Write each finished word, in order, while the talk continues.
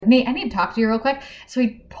Nate, I need to talk to you real quick. So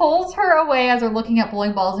he pulls her away as we're looking at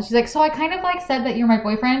bowling balls. And she's like, so I kind of like said that you're my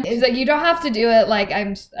boyfriend. He's like, you don't have to do it. Like,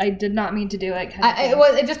 I did not mean to do it.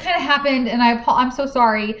 It just kind of happened. And I'm so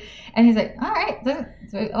sorry. And he's like, all right,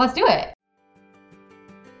 let's do it.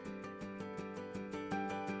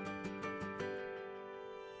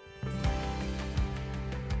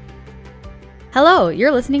 Hello,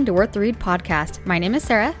 you're listening to Worth the Read podcast. My name is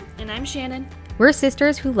Sarah. And I'm Shannon. We're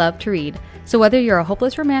sisters who love to read. So whether you're a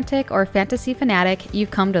hopeless romantic or a fantasy fanatic,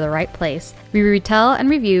 you've come to the right place. We retell and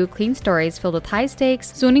review clean stories filled with high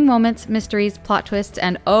stakes, swooning moments, mysteries, plot twists,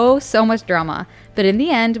 and oh, so much drama. But in the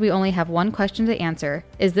end, we only have one question to answer.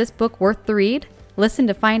 Is this book worth the read? Listen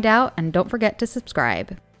to find out, and don't forget to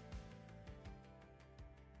subscribe.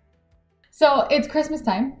 So it's Christmas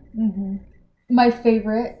time. Mm-hmm. My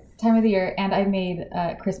favorite time of the year, and I made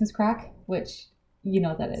Christmas crack, which you know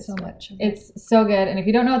what that is. So much. It's so good. And if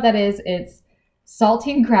you don't know what that is, it's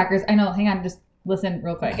saltine crackers. I know, hang on, just listen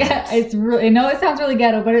real quick. It's really, I know it sounds really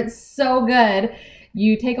ghetto, but it's so good.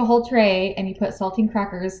 You take a whole tray and you put saltine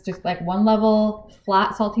crackers, just like one level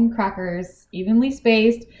flat saltine crackers, evenly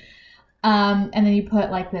spaced. And then you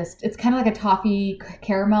put like this, it's kind of like a toffee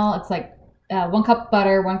caramel. It's like 1 cup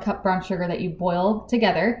butter, 1 cup brown sugar that you boil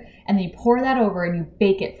together. And then you pour that over and you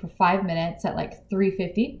bake it for 5 minutes at like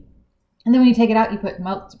 350. And then when you take it out, you put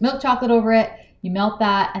milk chocolate over it. You melt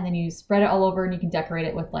that and then you spread it all over and you can decorate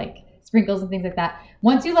it with like sprinkles and things like that.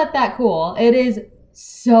 Once you let that cool, it is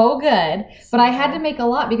so good. But I had to make a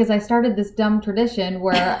lot because I started this dumb tradition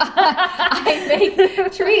where I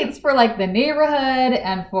make treats for like the neighborhood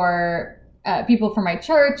and for people from my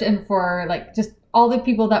church and for like just all the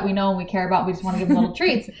people that we know and we care about. We just want to give them little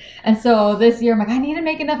treats. And so this year I'm like, I need to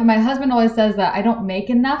make enough. And my husband always says that I don't make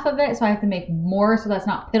enough of it. So I have to make more so that's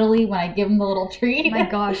not piddly when I give him the little treat. My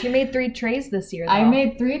gosh, you made 3 trays this year though. I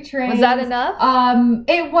made 3 trays. Was that enough?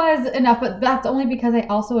 It was enough, but that's only because I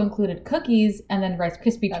also included cookies and then Rice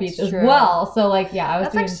Krispie treats as true. well. So like, yeah,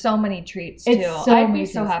 that's like so many treats too. It's so I'd be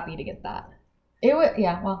so happy to get that. It would,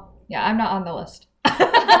 yeah, well. Yeah, I'm not on the list.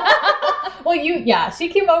 Well, she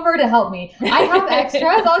came over to help me. I have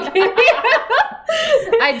extras. I'll give you.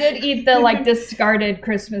 I did eat the like discarded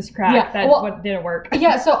Christmas crack didn't work.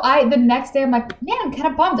 Yeah, so the next day I'm like, man, I'm kind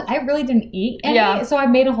of bummed. I really didn't eat any. Yeah. So I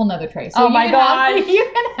made a whole nother tray. So oh my gosh.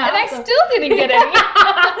 You can have and I still didn't get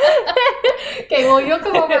any. Okay, well, you'll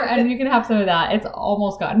come over and you can have some of that. It's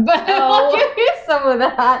almost gone, but I'll give you some of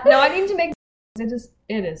that. No, I need to make it is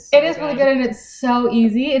really good and it's so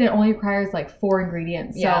easy and it only requires like 4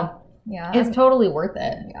 ingredients. Yeah. So it's totally worth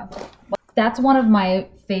it. Yeah. That's one of my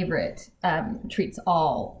favorite treats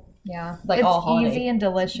all. Yeah. Like it's all holiday. Easy and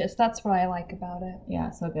delicious. That's what I like about it. Yeah,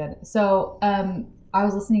 so good. So I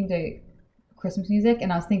was listening to Christmas music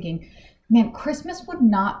and I was thinking, man, Christmas would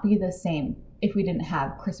not be the same if we didn't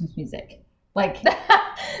have Christmas music. Like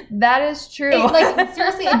that is true. Like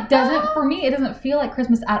seriously, it doesn't feel like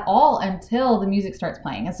Christmas at all until the music starts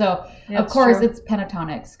playing. And so of course it's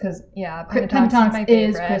pentatonics because pentatonics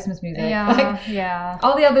is Christmas music. Yeah,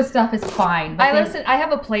 all the other stuff is fine. I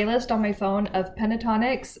have a playlist on my phone of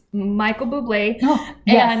pentatonics, Michael Bublé,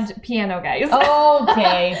 and piano guys.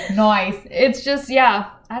 Okay, nice. It's just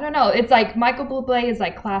I don't know. It's like Michael Bublé is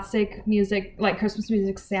like classic music, like Christmas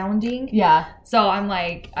music sounding. Yeah. So I'm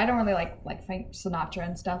like, I don't really like Frank Sinatra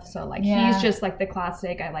and stuff. So like he's just like the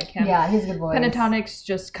classic. I like him. Yeah, he's a good voice. Pentatonics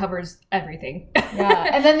just covers everything. Yeah.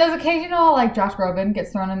 And then there's occasional like Josh Groban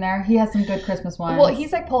gets thrown in there. He has some good Christmas ones. Well,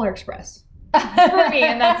 he's like Polar Express for me,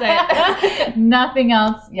 and that's it. Nothing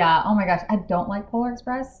else. Yeah. Oh my gosh, I don't like Polar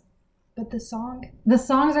Express. But the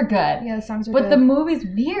songs are good. Yeah, the songs are good. But the movie's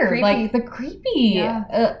weird. Creepy. Like the creepy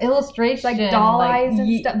illustrations. Like doll eyes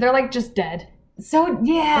and stuff. They're like just dead. So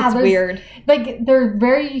yeah. It's weird. Like they're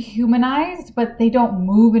very humanized, but they don't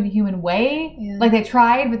move in a human way. Yeah. Like they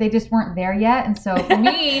tried, but they just weren't there yet. And so for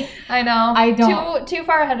me, I know. I don't. Too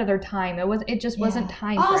far ahead of their time. It just wasn't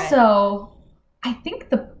time for it. Also, I think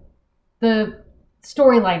the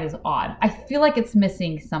storyline is odd. I feel like it's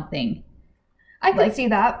missing something. I could see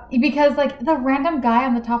that. Because, like, the random guy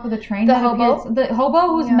on the top of the train. The hobo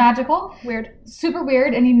who's magical. Weird. Super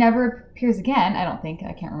weird, and he never appears again, I don't think.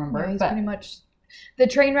 I can't remember. No, he's pretty much... The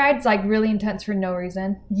train ride's, like, really intense for no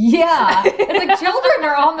reason. Yeah. It's like children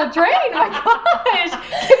are on the train. Oh, my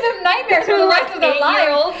gosh. Give them nightmares for the rest of their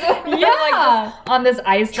lives. Yeah. Like, on this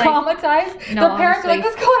ice. Traumatized. No, the parents are like,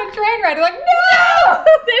 let's go on a train ride. They're like, no!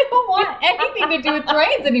 They don't want anything to do with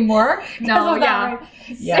trains anymore. No, yeah.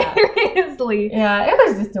 Seriously. Yeah, it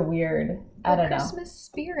was just a weird... I don't know. Christmas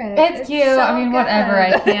spirit. It's cute. So I mean, good. whatever.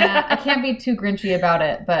 I can't be too Grinchy about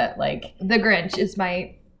it, but like... The Grinch is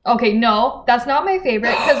my Okay, no, that's not my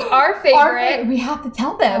favorite because our favorite. We have to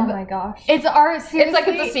tell them. Oh my gosh. It's our seriously. It's like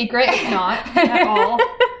it's a secret. It's not at all.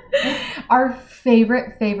 Our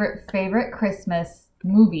favorite Christmas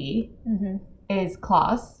movie is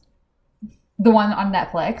Klaus, the one on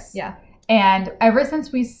Netflix. Yeah. And ever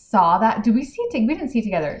since we saw that, did we see it? We didn't see it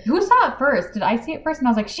together. Who saw it first? Did I see it first? And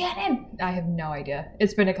I was like, Shannon. I have no idea.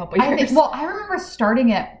 It's been a couple years. I remember starting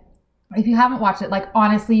it. If you haven't watched it, like,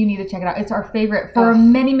 honestly, you need to check it out. It's our favorite for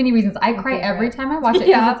many, many reasons. I cry every time I watch it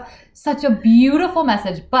because it's such a beautiful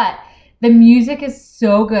message. But the music is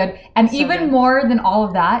so good. And so even more than all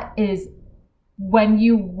of that is when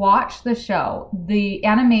you watch the show, the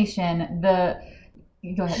animation, go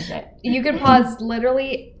ahead and say it. You can pause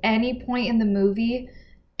literally any point in the movie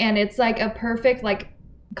and it's like a perfect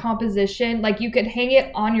composition. Like you could hang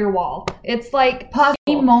it on your wall. It's like pause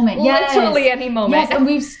any moment. Literally any moment. Yes, and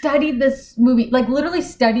we've studied this movie, like literally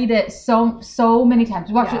studied it so many times.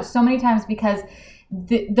 We watched it so many times because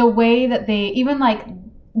the way that they even like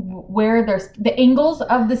where there's the angles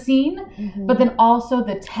of the scene, but then also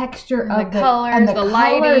the texture of the colors and the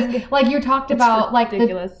lighting. Like you talked about,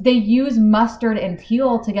 ridiculous. Like they use mustard and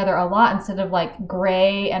teal together a lot instead of like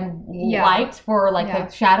gray and light for like the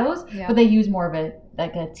shadows. Yeah. But they use more of a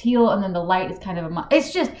teal, and then the light is kind of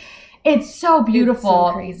it's so beautiful. It's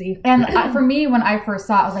so crazy. And for me, when I first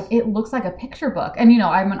saw it, I was like, it looks like a picture book. And,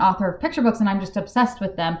 I'm an author of picture books, and I'm just obsessed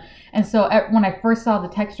with them. And so when I first saw the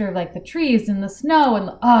texture of, like, the trees and the snow and,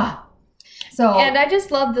 And I just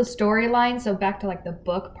love the storyline. So back to, like, the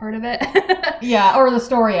book part of it. Yeah, or the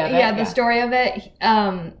story of it. Yeah, the story of it.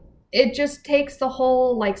 It just takes the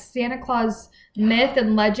whole, like, Santa Claus myth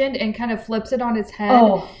and legend and kind of flips it on its head.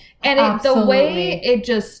 Oh, and the way it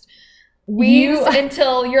just weaves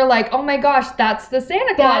until you're like, oh my gosh, that's the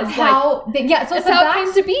Santa Claus. That's how, so it's how it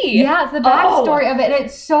came to be. Yeah, it's the backstory of it. And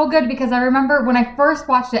it's so good because I remember when I first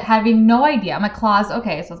watched it having no idea. I'm like, Claus,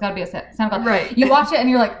 okay, so it's got to be a Santa Claus. Right. You watch it and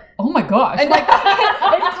you're like, oh my gosh. Like,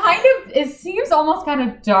 it seems almost kind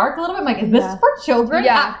of dark a little bit. I'm like, is this for children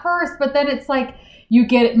at first? But then it's like, you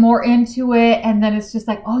get more into it, and then it's just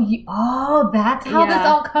like, that's how this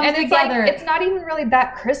all comes together. Like, it's not even really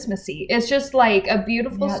that Christmassy. It's just like a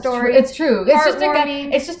beautiful story. It's true.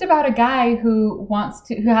 It's just about a guy who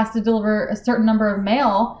has to deliver a certain number of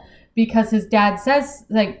mail because his dad says,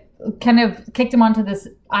 like, kind of kicked him onto this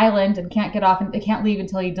island and can't get off and can't leave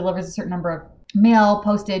until he delivers a certain number of mail,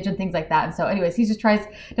 postage, and things like that. And so anyways, he just tries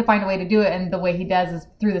to find a way to do it, and the way he does is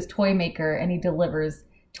through this toy maker, and he delivers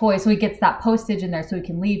toys, so he gets that postage in there so he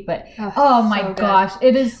can leave. But oh my gosh,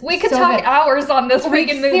 it is. We could talk hours on this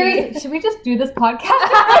freaking movie. Should we just do this podcast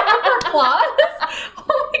for Claus?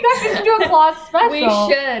 Oh my gosh, we should do a Claus special. We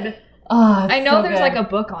should. Oh, I know there's like a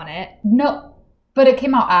book on it. No, but it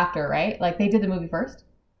came out after, right? Like they did the movie first.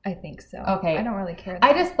 I think so. Okay. I don't really care.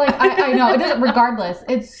 I just I know it doesn't. Regardless,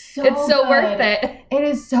 it's so worth it. It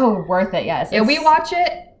is so worth it. Yes. Yeah, we watch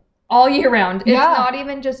it all year round. It's not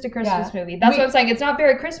even just a Christmas movie. That's what I'm saying. It's not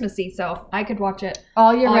very Christmassy, so I could watch it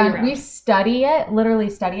all year round. We literally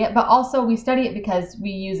study it, but also we study it because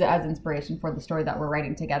we use it as inspiration for the story that we're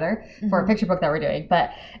writing together for a picture book that we're doing.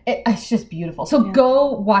 But it's just beautiful. So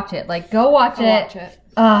go watch it. Like, go watch it.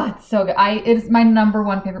 Oh, it's so good. It is my number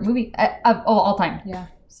one favorite movie of all time. Yeah.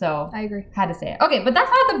 So I agree. Had to say it. Okay, but that's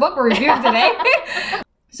not the book we're reviewing today.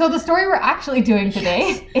 So the story we're actually doing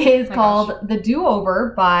today is called The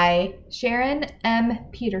Do-Over by Sharon M.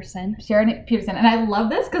 Peterson. Sharon Peterson. And I love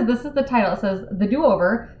this because this is the title. It says The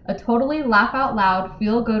Do-Over, a totally laugh-out-loud,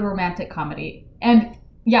 feel-good romantic comedy. And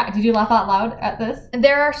yeah, did you laugh out loud at this?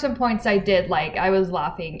 There are some points I did, like, I was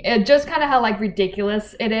laughing. It just kind of how, like,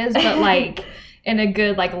 ridiculous it is, but, like, in a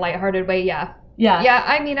good, like, lighthearted way, yeah. Yeah,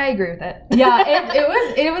 I mean, I agree with it. Yeah,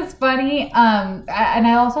 it was funny. And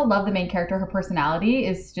I also love the main character. Her personality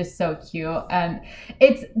is just so cute. And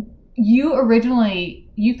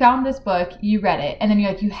you found this book, you read it, and then you're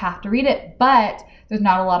like, you have to read it, but there's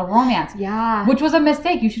not a lot of romance. Yeah. Which was a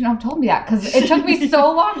mistake. You shouldn't have told me that because it took me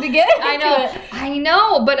so long to get into it. I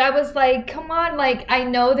know, but I was like, come on, like, I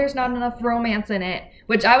know there's not enough romance in it,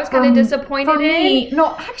 which I was kind of disappointed in.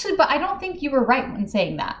 No, actually, but I don't think you were right when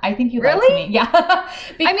saying that. I think you lied to me. Yeah. I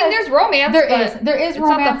mean, there's romance. There is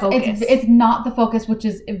romance. Not the focus. It's not the focus, which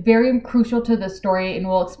is very crucial to the story, and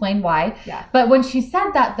we'll explain why. Yeah. But when she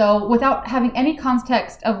said that, though, without having any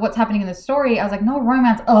context of what's happening in the story, I was like, no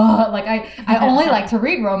romance. Ugh. Like, I only like to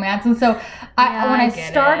read romance. And so when I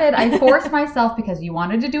started, I forced myself because you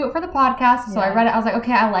wanted to do it for the podcast. So I read it. I was like,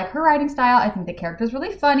 okay, I like her writing style. I think the character's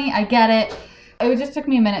really funny. I get it. It just took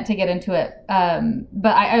me a minute to get into it.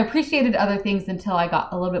 But I appreciated other things until I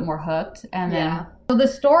got a little bit more hooked. And then, so the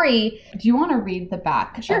story, do you want to read the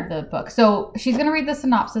back of the book? So she's going to read the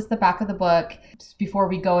synopsis, the back of the book, before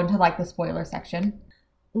we go into like the spoiler section.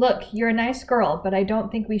 Look, you're a nice girl, but I don't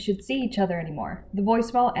think we should see each other anymore. The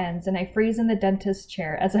voicemail ends and I freeze in the dentist's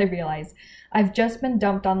chair as I realize I've just been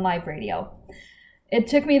dumped on live radio. It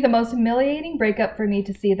took me the most humiliating breakup for me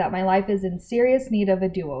to see that my life is in serious need of a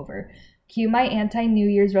do-over. Cue my anti-New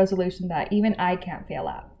Year's resolution that even I can't fail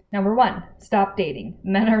at. Number 1, stop dating.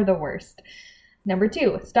 Men are the worst. Number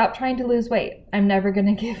 2, stop trying to lose weight. I'm never going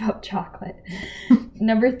to give up chocolate.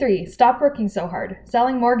 Number 3, stop working so hard.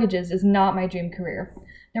 Selling mortgages is not my dream career.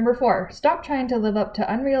 Number 4, stop trying to live up to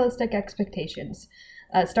unrealistic expectations.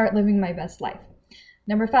 Start living my best life.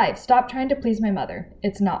 Number 5, stop trying to please my mother.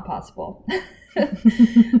 It's not possible.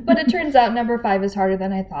 But it turns out number 5 is harder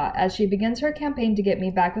than I thought, as she begins her campaign to get me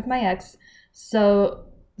back with my ex. So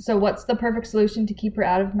what's the perfect solution to keep her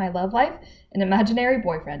out of my love life? An imaginary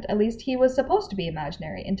boyfriend. At least he was supposed to be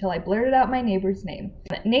imaginary until I blurted out my neighbor's name.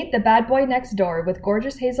 Nate, the bad boy next door with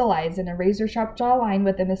gorgeous hazel eyes and a razor-sharp jawline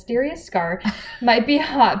with a mysterious scar, might be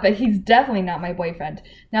hot, but he's definitely not my boyfriend.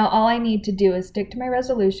 Now all I need to do is stick to my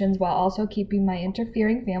resolutions while also keeping my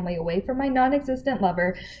interfering family away from my non-existent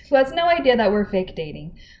lover who has no idea that we're fake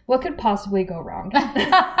dating. What could possibly go wrong?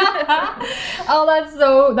 Oh,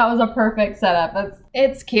 that was a perfect setup.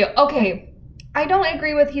 It's cute. Okay. I don't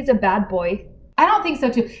agree with he's a bad boy. I don't think so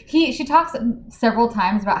too. She talks several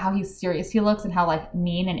times about how he's serious he looks and how like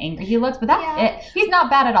mean and angry he looks, but that's it. He's not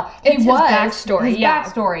bad at all. It's his backstory.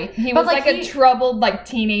 Backstory. He was like a troubled like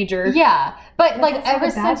teenager. Yeah, but like ever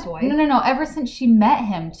since ever since she met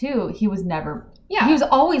him too, he was never. Yeah, he was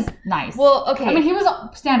always nice. Well, okay. I mean, he was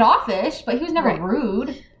standoffish, but he was never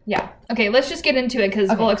rude. Yeah. Okay, let's just get into it because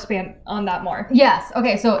we'll expand on that more. Yes.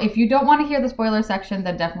 Okay, so if you don't want to hear the spoiler section,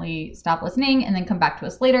 then definitely stop listening and then come back to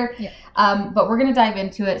us later. Yeah. But we're going to dive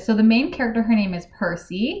into it. So the main character, her name is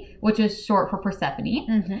Percy, which is short for Persephone.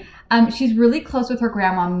 Mm-hmm. She's really close with her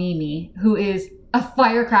grandma, Mimi, who is a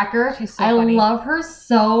firecracker. She's so funny. I love her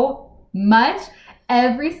so much.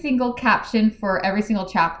 Every single caption for every single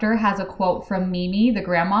chapter has a quote from Mimi, the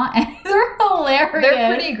grandma, and they're hilarious.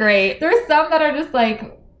 They're pretty great. There's some that are just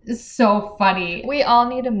like... so funny. We all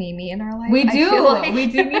need a Mimi in our life. We do. We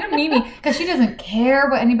do need a Mimi because she doesn't care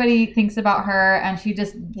what anybody thinks about her, and she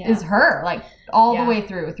just is her, like all the way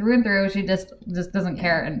through and through. She just doesn't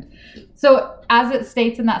care. And so, as it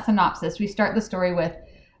states in that synopsis, we start the story with,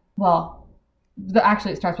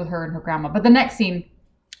 actually it starts with her and her grandma, but the next scene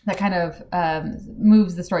that kind of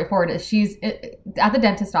moves the story forward is she's at the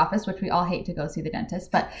dentist office, which we all hate to go see the dentist,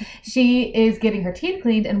 but she is getting her teeth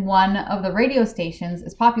cleaned, and one of the radio stations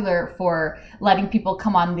is popular for letting people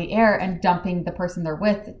come on the air and dumping the person they're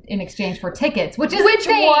with in exchange for tickets, which is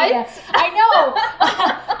insane. What? I know.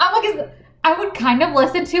 I'm like, I would kind of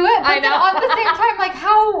listen to it, but then at the same time, like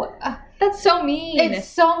how... That's so mean. It's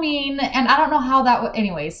so mean, and I don't know how that would...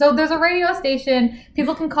 Anyway, so there's a radio station.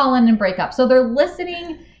 People can call in and break up. So they're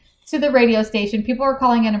listening to the radio station. People are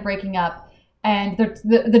calling in and breaking up, and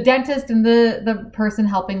the dentist and the person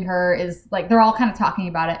helping her is like, they're all kind of talking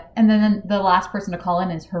about it. And then the last person to call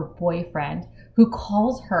in is her boyfriend, who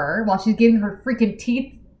calls her while she's getting her freaking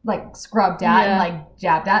teeth like scrubbed at and like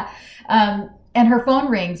jabbed at. And her phone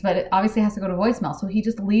rings, but it obviously has to go to voicemail. So he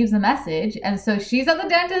just leaves a message. And so she's at the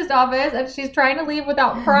dentist office and she's trying to leave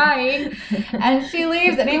without crying. And she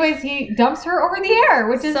leaves. Anyways, he dumps her over the air,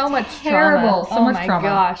 which is so much terrible. Trauma. So much trauma.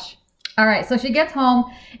 Oh my gosh. All right. So she gets home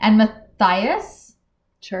and Matthias.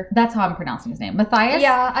 Sure. That's how I'm pronouncing his name. Matthias?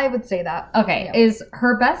 Yeah, I would say that. Okay. Yeah. Is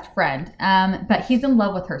her best friend, but he's in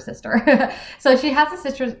love with her sister. So she has a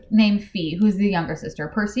sister named Fee, who's the younger sister.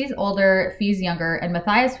 Percy's older, Fee's younger, and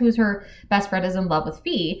Matthias, who's her best friend, is in love with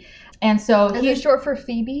Fee. And so Is it short for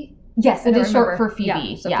Phoebe? Yes, it is short for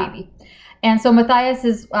Phoebe. Yeah, Phoebe. And so Matthias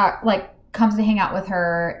is comes to hang out with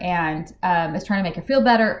her and is trying to make her feel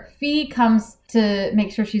better. Fee comes to make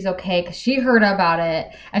sure she's okay because she heard about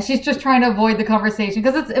it and she's just trying to avoid the conversation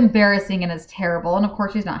because it's embarrassing and it's terrible. And of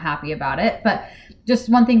course she's not happy about it. But just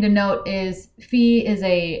one thing to note is Fee is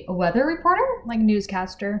a weather reporter, like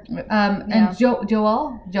newscaster. And Joel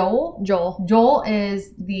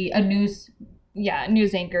is a news. Yeah,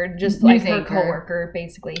 news anchor, just like her coworker,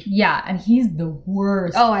 basically. Yeah, and he's the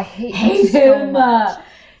worst. Oh, I hate him so much.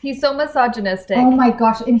 He's so misogynistic. Oh my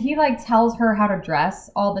gosh. And he like tells her how to dress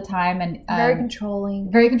all the time and very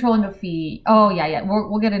controlling. Very controlling of Fee. Oh yeah.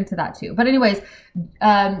 We'll get into that too. But anyways,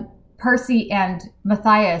 Percy and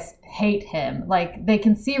Matthias hate him. Like they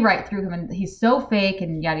can see right through him and he's so fake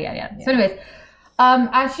and yada yada yada. Yeah. So anyways,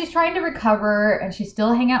 as she's trying to recover and she's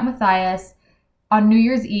still hanging out with Matthias, on New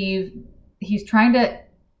Year's Eve, he's trying to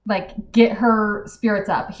like get her spirits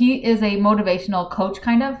up. He is a motivational coach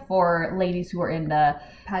kind of for ladies who are in the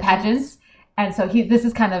pageants. And so he's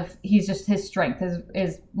just his strength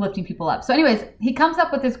is lifting people up. So anyways, he comes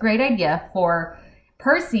up with this great idea for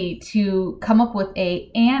Percy to come up with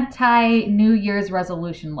a anti-New Year's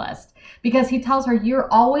resolution list, because he tells her,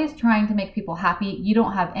 you're always trying to make people happy. You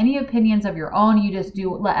don't have any opinions of your own. You just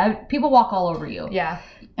let people walk all over you. Yeah.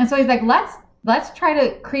 And so he's like, let's try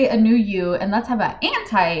to create a new you, and let's have an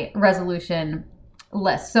anti-resolution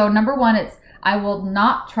list. So number 1, it's I will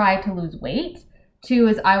not try to lose weight. 2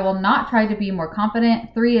 is I will not try to be more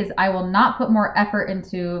confident. 3 is I will not put more effort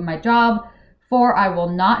into my job. 4, I will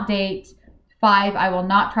not date. 5, I will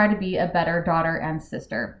not try to be a better daughter and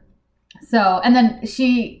sister. So, and then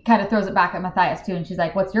she kind of throws it back at Matthias too, and she's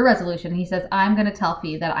like, what's your resolution? And he says, I'm going to tell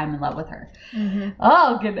Fee that I'm in love with her. Mm-hmm.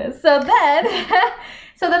 Oh, goodness. So then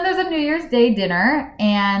there's a New Year's Day dinner,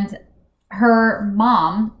 and her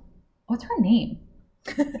mom, what's her name?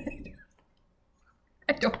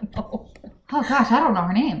 I don't know. Oh, gosh, I don't know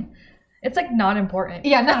her name. It's like not important.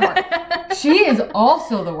 Yeah, not important. She is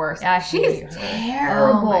also the worst. Yeah, she's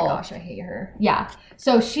terrible. Oh my gosh, I hate her. Yeah.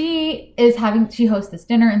 So she hosts this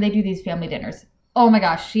dinner, and they do these family dinners. Oh my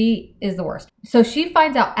gosh, she is the worst. So she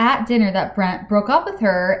finds out at dinner that Brent broke up with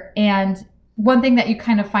her, and one thing that you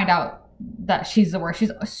kind of find out that she's the worst.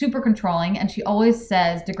 She's super controlling, and she always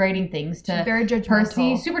says degrading things to very judgmental.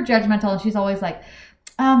 Percy, super judgmental, and she's always like,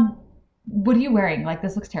 what are you wearing? Like,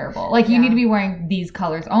 this looks terrible. Like, you need to be wearing these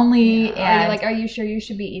colors only. Yeah. And are you sure you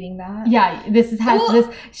should be eating that? Yeah,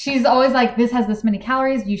 she's always like, this has this many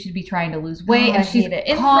calories. You should be trying to lose weight. And she's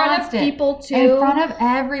in front of people too. In front of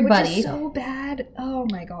everybody. Which is so bad. Oh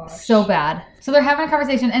my gosh. So bad. So they're having a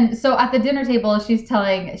conversation. And so at the dinner table, she's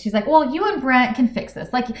like, well, you and Brent can fix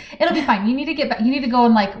this. Like, it'll be fine. You need to get back. You need to go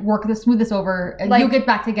and like smooth this over. And you'll get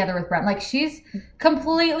back together with Brent. Like, she's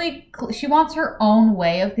she wants her own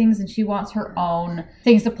way of things, and she wants her own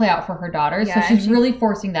things to play out for her daughters. Yeah, so she's really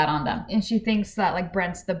forcing that on them. And she thinks that like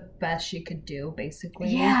Brent's the best she could do, basically.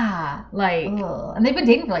 Yeah. Like, and they've been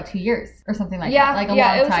dating for like 2 years or something like that. Like a long time.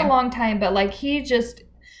 Yeah, it was a long time, but like he just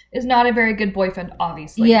is not a very good boyfriend,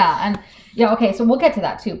 obviously. Yeah, okay, so we'll get to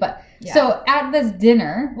that too. But so at this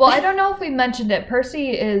dinner, well, I don't know if we mentioned it.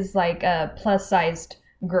 Percy is like a plus-sized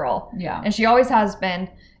girl. Yeah. And she always has been,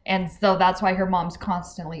 and so that's why her mom's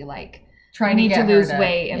constantly like trying to lose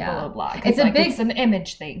weight and blah blah blah. It's an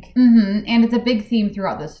image thing. Mm-hmm. And it's a big theme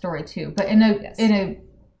throughout this story too, but in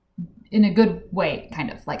a good way,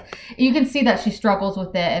 kind of like you can see that she struggles with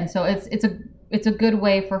it, and so it's a good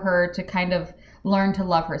way for her to kind of learn to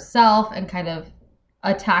love herself and kind of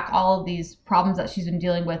attack all of these problems that she's been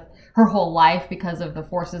dealing with her whole life because of the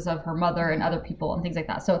forces of her mother and other people and things like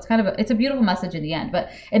that. So it's kind of it's a beautiful message in the end, but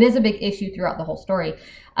it is a big issue throughout the whole story.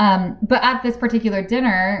 But at this particular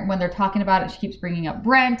dinner, when they're talking about it, she keeps bringing up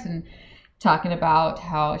Brent and talking about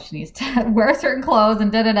how she needs to wear certain clothes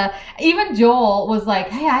and da-da-da. Even Joel was like,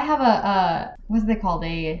 hey, I have a what's they called?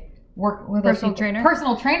 Personal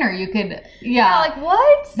trainer. You could, yeah. Like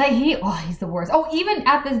what? That he's the worst. Oh, even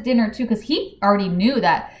at this dinner too, because he already knew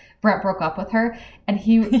that Brent broke up with her, and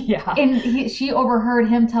she overheard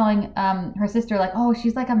him telling her sister like, oh,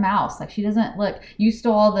 she's like a mouse, like she doesn't look. You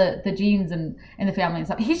stole all the genes in the family and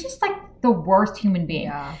stuff. He's just like the worst human being.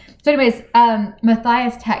 Yeah. So, anyways,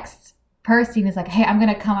 Matthias texts Percy and is like, hey, I'm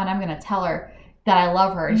gonna come and I'm gonna tell her that I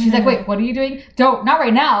love her. And she's like, wait, what are you doing? Not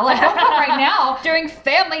right now. Like, don't come right now. During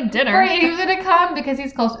family dinner. Right, he was going to come because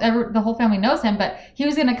he's close. The whole family knows him, but he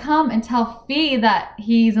was going to come and tell Fee that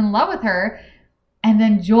he's in love with her. And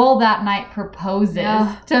then Joel that night proposes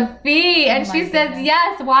to Fee. And she says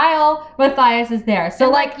yes while Matthias is there. So,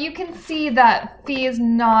 like, you can see that Fee is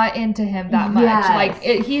not into him that much. Yes. Like,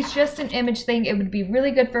 he's just an image thing. It would be really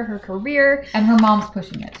good for her career. And her mom's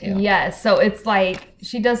pushing it, too. Yes. So, it's like,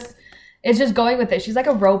 it's just going with it. She's like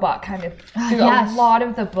a robot kind of through a lot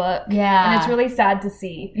of the book. Yeah. And it's really sad to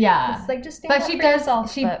see. Yeah. It's like, just stand up for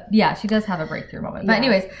yourself. She does have a breakthrough moment. But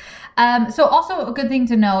anyways, so also a good thing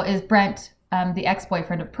to know is Brent, the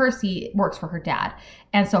ex-boyfriend of Percy, works for her dad.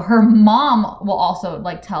 And so her mom will also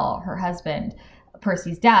like tell her husband,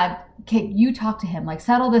 Percy's dad, okay, you talk to him, like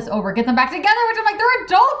settle this over, get them back together, which I'm like, they're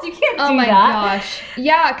adults. You can't do that. Oh my gosh.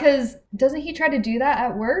 Yeah, because doesn't he try to do that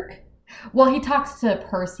at work? Well, he talks to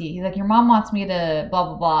Percy. He's like, your mom wants me to blah,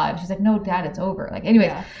 blah, blah. And she's like, no, Dad, it's over. Like, anyways.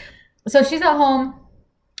 Yeah. So she's at home.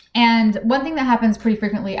 And one thing that happens pretty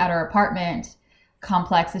frequently at our apartment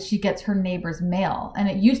complex is she gets her neighbor's mail. And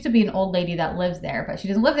it used to be an old lady that lives there, but she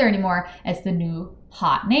doesn't live there anymore. It's the new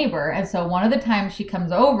hot neighbor. And so one of the times she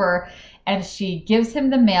comes over And she gives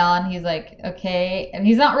him the mail, and he's like, okay. And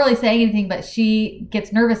he's not really saying anything, but she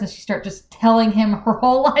gets nervous, and she starts just telling him her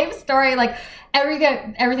whole life story, like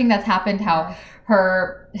everything that's happened, how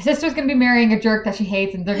her sister's gonna be marrying a jerk that she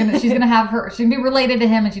hates, and she's gonna be related to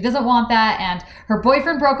him, and she doesn't want that, and her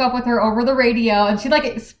boyfriend broke up with her over the radio, and she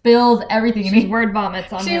like spills everything. She word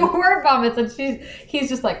vomits on him. She word vomits, and he's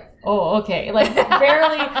just like, oh, okay, like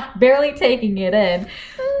barely taking it in.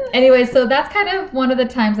 Anyway, so that's kind of one of the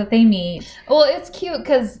times that they meet. Well, it's cute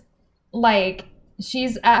because, like,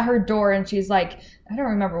 she's at her door and she's like, I don't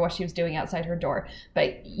remember what she was doing outside her door,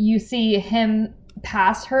 but you see him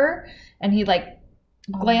pass her and he, like,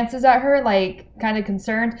 glances at her, like, kind of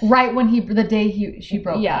concerned. Right when the day she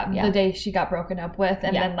broke up. Yeah, the day she got broken up with.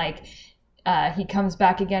 And then, like, he comes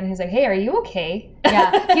back again. He's like, hey, are you okay?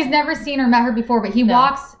 Yeah. He's never seen or met her before, but he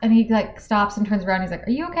walks and he like stops and turns around. He's like,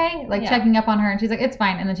 are you okay? Like checking up on her. And she's like, it's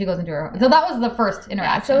fine. And then she goes into her. So that was the first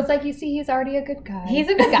interaction. Yeah, so it's like, you see, he's already a good guy. He's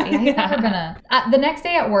a good guy. He's never gonna. The next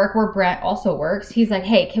day at work, where Brent also works, he's like,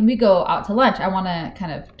 hey, can we go out to lunch? I want to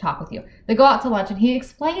kind of talk with you. They go out to lunch and he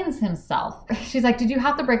explains himself. She's like, did you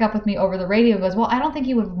have to break up with me over the radio? He goes, well, I don't think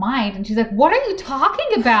you would mind. And she's like, what are you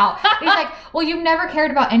talking about? He's like, well, you've never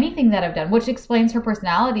cared about anything that I've done, which explains her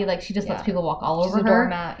personality. Like, she just lets people walk all over her.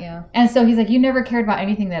 Doormat, yeah. And so he's like, you never cared about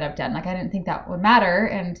anything that I've done. Like, I didn't think that would matter.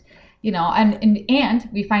 And, you know, and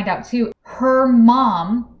we find out too, her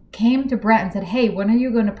mom came to Brent and said, hey, when are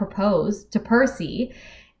you going to propose to Percy?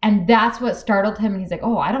 And that's what startled him. And he's like,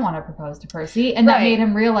 oh, I don't want to propose to Percy. And that made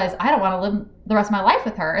him realize, I don't want to live the rest of my life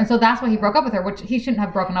with her. And so that's why he broke up with her, which he shouldn't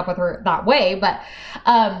have broken up with her that way. But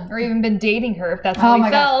or even been dating her, if that's how he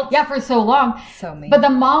felt. God. Yeah, for so long. So mean. But the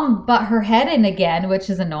mom butt her head in again, which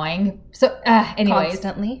is annoying. So anyways.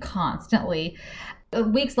 Constantly.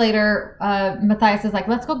 Weeks later, Matthias is like,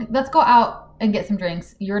 let's go out and get some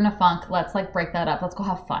drinks. You're in a funk. Let's like break that up. Let's go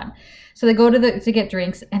have fun. So they go to get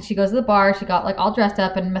drinks, and she goes to the bar. She got like all dressed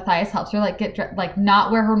up, and Matthias helps her like get like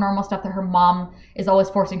not wear her normal stuff that her mom is always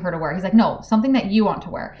forcing her to wear. He's like, no, something that you want to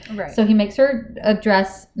wear. Right. So he makes her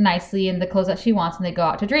dress nicely in the clothes that she wants, and they go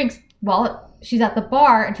out to drinks. Well, she's at the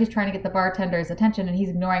bar and she's trying to get the bartender's attention, and he's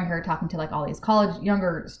ignoring her, talking to like all these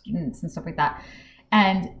younger students and stuff like that.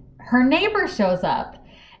 And her neighbor shows up,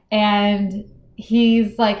 and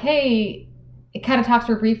he's like, hey. It kind of talks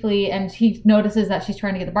to her briefly, and he notices that she's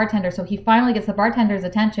trying to get the bartender. So he finally gets the bartender's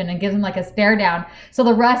attention and gives him like a stare down. So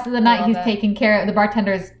the rest of the night, the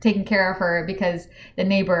bartender's taking care of her because the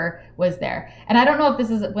neighbor was there. And I don't know if this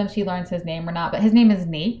is when she learns his name or not, but his name is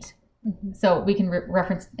Nate. Mm-hmm. So we can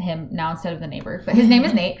reference him now instead of the neighbor. But his name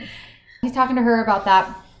is Nate. He's talking to her about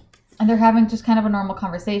that, and they're having just kind of a normal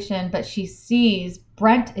conversation, but she sees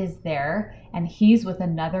Brent is there, and he's with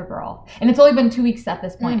another girl. And it's only been 2 weeks at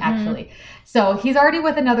this point, actually. So he's already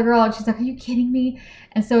with another girl, and she's like, are you kidding me?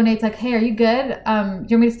 And so Nate's like, hey, are you good? Do you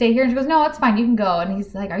want me to stay here? And she goes, no, it's fine. You can go. And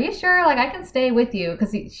he's like, are you sure? Like, I can stay with you.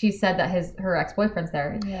 Because she said that her ex-boyfriend's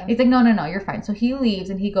there. Yeah. He's like, no, you're fine. So he leaves,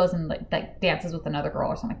 and he goes and like dances with another girl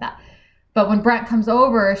or something like that. But when Brent comes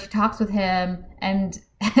over, she talks with him, and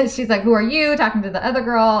she's like, who are you? Talking to the other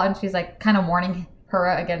girl. And she's like kind of warning her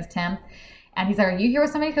against him. And he's like, are you here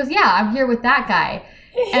with somebody? She goes, yeah, I'm here with that guy.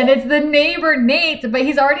 And it's the neighbor, Nate, but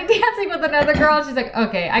he's already dancing with another girl. And she's like,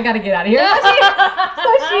 okay, I got to get out of here.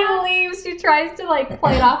 So she leaves. She tries to like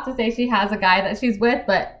play it off to say she has a guy that she's with,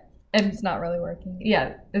 but it's not really working.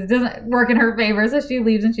 Yeah, it doesn't work in her favor. So she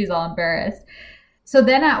leaves, and she's all embarrassed. So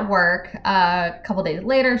then at work, a couple days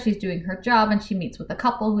later, she's doing her job, and she meets with a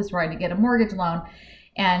couple who's trying to get a mortgage loan.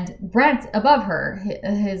 And Brent's above her.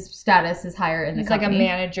 His status is higher in the company. He's like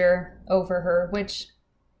a manager over her, which,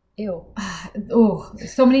 ew. Oh,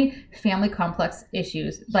 so many family complex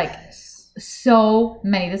issues. Like, so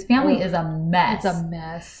many. This family is a mess. It's a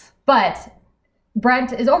mess. But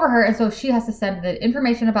Brent is over her, and so she has to send the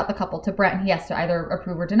information about the couple to Brent, and he has to either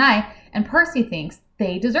approve or deny. And Percy thinks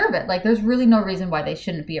they deserve it. Like, there's really no reason why they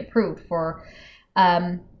shouldn't be approved for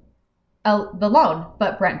the loan,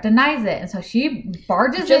 but Brent denies it, and so she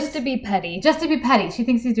barges just to be petty. She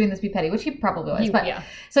thinks he's doing this to be petty, which he probably was.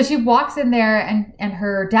 So she walks in there, and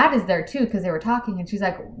her dad is there too, because they were talking, and she's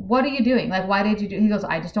like, "What are you doing? Like, why did you do?" He goes,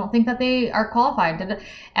 "I just don't think that they are qualified."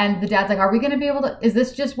 And the dad's like, "Are we going to be able to? Is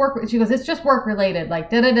this just work?" She goes, "It's just work related."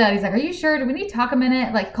 Like, da da da. He's like, "Are you sure? Do we need to talk a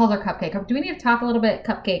minute?" Like, he calls her Cupcake. "Do we need to talk a little bit,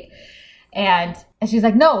 Cupcake?" And she's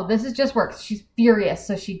like, no, this is just work. She's furious.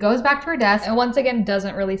 So she goes back to her desk. And once again,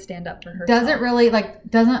 doesn't really stand up for herself.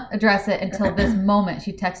 Doesn't address it until this moment.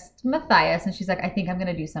 She texts Matthias, and she's like, I think I'm going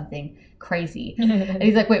to do something crazy. And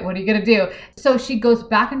he's like, wait, what are you going to do? So she goes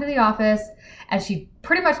back into the office, and she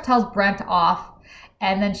pretty much tells Brent off.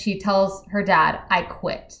 And then she tells her dad, I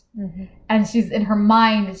quit. Mm-hmm. And she's in her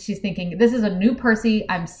mind, she's thinking, this is a new Percy.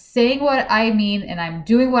 I'm saying what I mean and I'm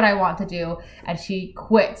doing what I want to do. And she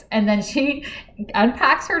quits. And then she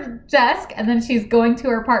unpacks her desk and then she's going to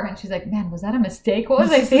her apartment. She's like, man, was that a mistake? What was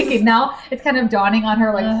I thinking? Now it's kind of dawning on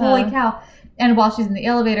her like, holy cow. And while she's in the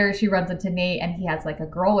elevator, she runs into Nate and he has like a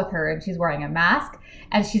girl with her and she's wearing a mask.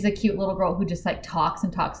 And she's a cute little girl who just like talks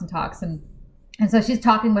and talks and talks. And so she's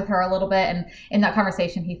talking with her a little bit. And in that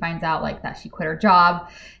conversation, he finds out like that she quit her job.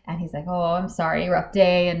 And he's like, oh, I'm sorry, rough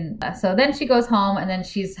day. And so then she goes home and then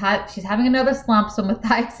she's having another slump. So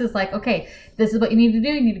Matthias is like, okay, this is what you need to do.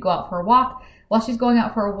 You need to go out for a walk. While she's going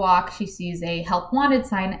out for a walk, she sees a help wanted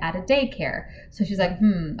sign at a daycare. So she's like,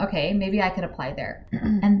 okay, maybe I could apply there.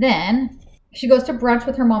 And then she goes to brunch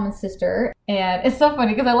with her mom and sister. And it's so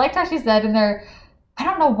funny because I liked how she said in there, I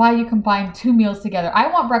don't know why you combine 2 meals together. I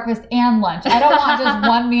want breakfast and lunch. I don't want just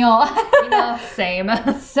one meal. Same.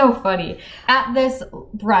 So funny. At this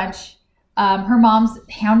brunch, her mom's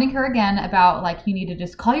hounding her again about like, you need to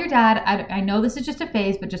just call your dad. I know this is just a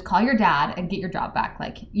phase, but just call your dad and get your job back.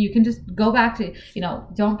 Like you can just go back to,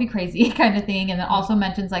 don't be crazy kind of thing. And then also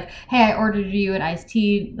mentions like, hey, I ordered you an iced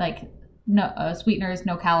tea, like no sweeteners,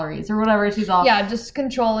 no calories or whatever. She's all just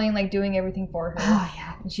controlling, like doing everything for her. Oh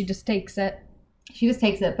yeah. And she just takes it.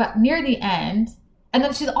 But near the end, and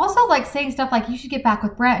then she's also like saying stuff like, you should get back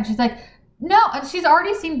with Brent. And she's like, no. And she's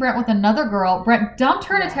already seen Brent with another girl. Brent dumped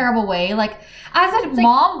her in a terrible way. Like, as a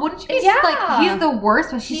mom, wouldn't you be like, he's the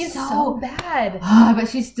worst, but she's so bad. But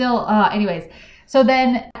she's still, anyways. So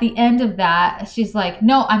then at the end of that, she's like,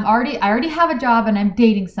 no, I already have a job and I'm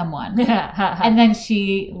dating someone. And then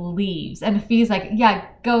she leaves. And Fee's like, yeah,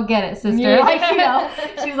 go get it, sister. Yeah.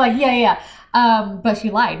 Like, she was like, yeah. But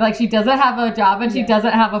she lied. Like, she doesn't have a job and she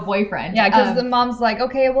doesn't have a boyfriend. Yeah, because the mom's like,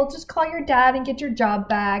 okay, well, just call your dad and get your job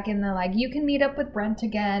back. And then, like, you can meet up with Brent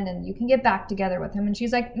again and you can get back together with him. And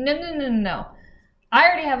she's like, no. I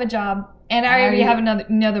already have a job and I already have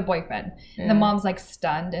another boyfriend. Yeah. And the mom's, like,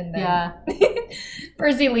 stunned. And then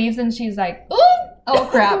Percy leaves and she's like, oh,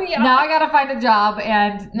 crap. Now I got to find a job.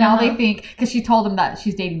 And now they think, because she told him that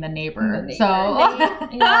she's dating the neighbor.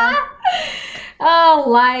 Oh,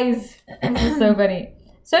 lies. So funny.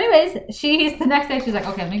 So anyways, the next day she's like,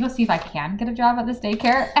 okay, let me go see if I can get a job at this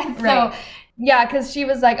daycare. And right. Yeah, because she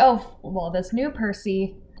was like, oh, well, this new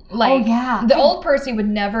Percy, like, the old Percy would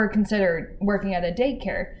never consider working at a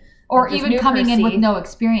daycare. Or even coming in with no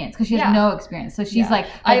experience, because she has no experience. So she's like...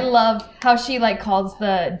 I love how she, like, calls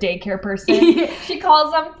the daycare person. She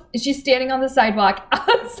calls them... She's standing on the sidewalk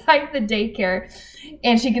outside the daycare,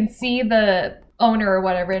 and she can see the owner or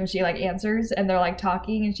whatever, and she, like, answers, and they're, like,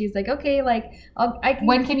 talking, and she's like, okay, like,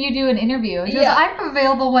 when can you do an interview? And she goes, I'm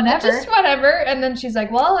available whenever. Just whenever. And then she's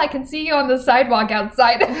like, well, I can see you on the sidewalk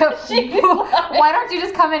outside. Why don't you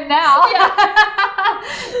just come in now?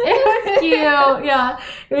 It was cute. Yeah,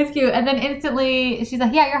 it was cute. And then instantly, she's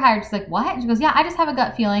like, yeah, you're hired. She's like, what? And she goes, yeah, I just have a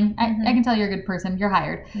gut feeling. I can tell you're a good person. You're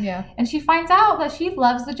hired. Yeah. And she finds out that she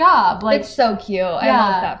loves the job. Like, it's so cute. I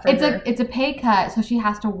love that for her. It's a pay cut, so she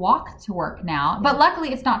has to walk to work now. But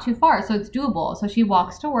luckily, it's not too far, so it's doable. So she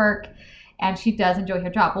walks to work, and she does enjoy her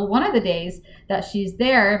job. Well, one of the days that she's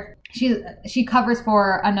there, she covers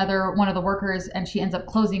for one of the workers, and she ends up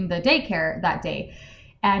closing the daycare that day.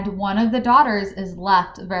 And one of the daughters is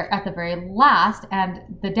left at the very last, and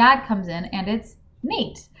the dad comes in, and it's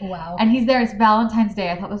Nate. Wow. And he's there. It's Valentine's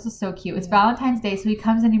Day. I thought this was so cute. It's Valentine's Day, so he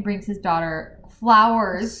comes in, he brings his daughter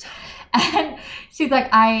flowers. And she's like,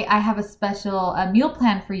 I have a special meal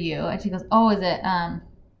plan for you. And she goes, oh, is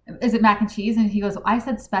it mac and cheese? And he goes, I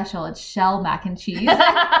said special. It's shell mac and cheese.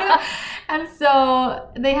 And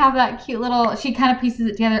so they have that cute little, she kind of pieces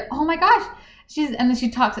it together. Oh my gosh. And then she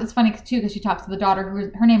talks, it's funny too, because she talks to the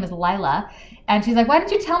daughter, her name is Lila. And she's like, why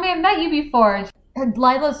didn't you tell me I met you before? And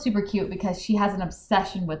Lila's super cute because she has an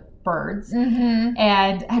obsession with birds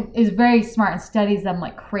and is very smart and studies them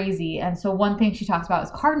like crazy. And so one thing she talks about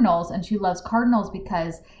is cardinals, and she loves cardinals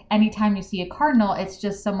because anytime you see a cardinal, it's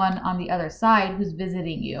just someone on the other side who's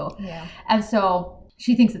visiting you. Yeah. And so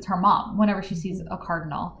she thinks it's her mom whenever she sees a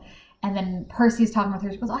cardinal. And then Percy's talking with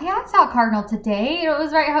her. She goes, oh, yeah, I saw a cardinal today. It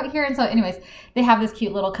was right out here. And so anyways, they have this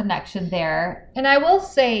cute little connection there. And I will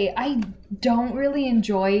say, I don't really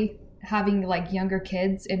enjoy having like younger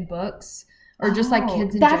kids in books or just like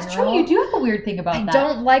kids in general. That's true. You do have a weird thing about that. I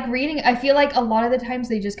don't like reading. I feel like a lot of the times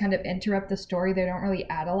they just kind of interrupt the story. They don't really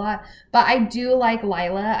add a lot. But I do like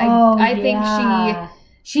Lila. I think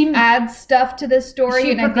she adds stuff to this story.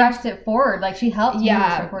 She progressed it forward. Like she helped.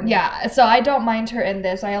 Yeah. So I don't mind her in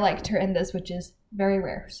this. I liked her in this, which is very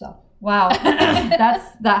rare. So wow,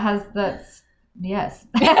 yes.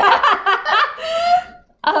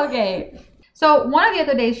 Okay. So one of the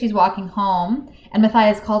other days she's walking home and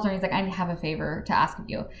Matthias calls her and he's like, I have a favor to ask of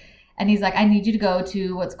you. And he's like, I need you to go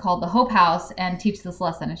to what's called the Hope House and teach this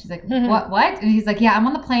lesson. And she's like, what? And he's like, yeah, I'm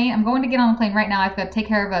on the plane. I'm going to get on the plane right now. I've got to take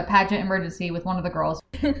care of a pageant emergency with one of the girls.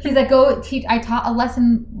 He's like, go teach. I taught a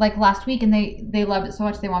lesson like last week and they loved it so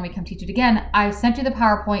much they want me to come teach it again. I sent you the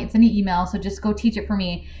PowerPoint. It's in the email. So just go teach it for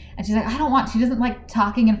me. And she's like, she doesn't like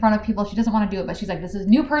talking in front of people. She doesn't want to do it. But she's like, this is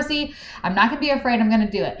new Percy. I'm not going to be afraid. I'm going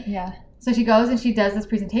to do it. Yeah. So she goes and she does this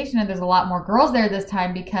presentation and there's a lot more girls there this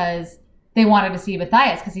time because they wanted to see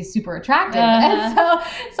Matthias because he's super attractive. And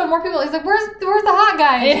so more people, he's like, where's the hot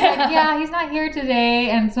guy? And she's like, yeah, he's not here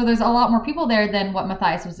today. And so there's a lot more people there than what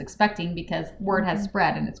Matthias was expecting because word has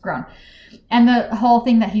spread and it's grown. And the whole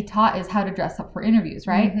thing that he taught is how to dress up for interviews,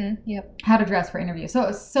 right? Mm-hmm. Yep. How to dress for interviews. So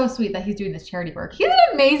it's so sweet that he's doing this charity work. He's an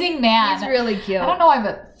amazing man. He's really cute. I don't know why,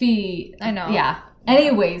 but I know. Yeah.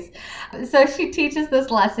 Anyways, so she teaches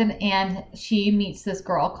this lesson and she meets this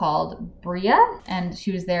girl called Bria, and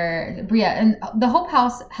she was there, Bria, and the Hope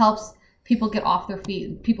House helps people get off their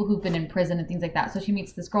feet, people who've been in prison and things like that. So she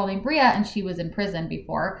meets this girl named Bria and she was in prison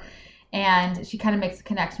before, and she kind of makes a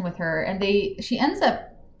connection with her, and she ends up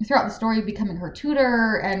throughout the story becoming her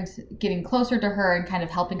tutor and getting closer to her and kind of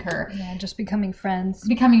helping her. Yeah, just becoming friends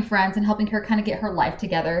and helping her kind of get her life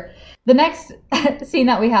together. The next scene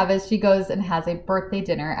that we have is she goes and has a birthday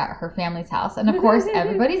dinner at her family's house. And of course,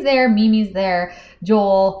 everybody's there. Mimi's there.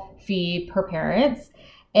 Joel, Phoebe, her parents.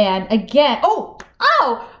 And again, oh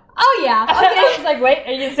yeah. Okay. I was like, wait,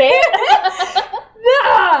 are you saying?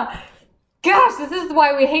 Gosh, this is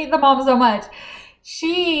why we hate the mom so much.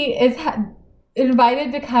 She is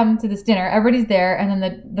invited to come to this dinner. Everybody's there, and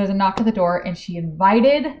then there's a knock at the door, and she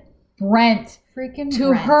invited Brent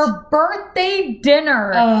to her birthday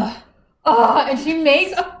dinner. And she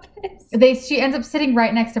makes she ends up sitting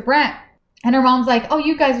right next to Brent, and her mom's like, "Oh,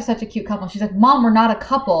 you guys are such a cute couple." She's like, "Mom, we're not a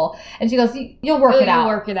couple," and she goes, "You'll work it out.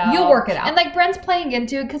 You'll work it out." And like Brent's playing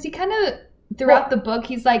into it because he kind of throughout the book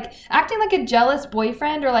he's like acting like a jealous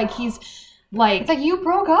boyfriend, or like he's. Like, it's like, you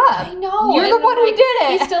broke up. I know. You're the one who did it.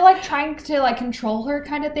 He's still like trying to like control her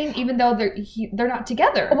kind of thing, even though they're not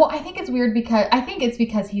together. Well, I think it's weird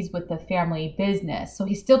because he's with the family business. So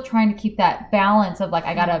he's still trying to keep that balance of like,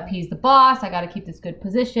 I got to appease the boss. I got to keep this good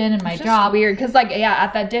position in my job. It's weird. Because like, yeah,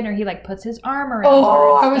 at that dinner, he like puts his arm around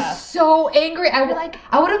her and I was so angry. I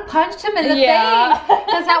would have punched him in the face.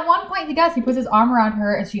 Because at one point he puts his arm around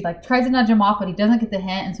her and she like tries to nudge him off, but he doesn't get the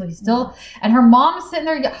hint. And so he's still, and her mom's sitting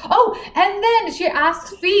there. And then she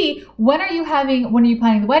asks Fee, when are you planning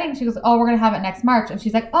the wedding? She goes, oh, we're going to have it next March. And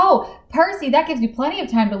she's like, oh, Percy, that gives you plenty of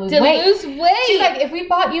time to lose weight. She's like, if we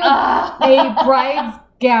bought you a bride's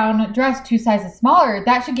gown dress 2 sizes smaller,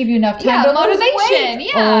 that should give you enough time to lose weight.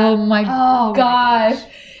 Yeah. Oh my gosh.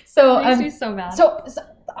 So it makes me so mad. So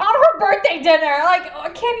on her birthday dinner,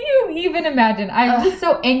 like, can you even imagine? I'm just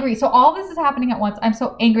so angry. So all this is happening at once. I'm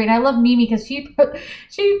so angry. And I love Mimi because she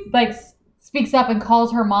like speaks up and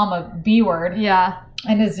calls her mom a B word. Yeah.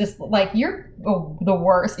 And is just like, you're the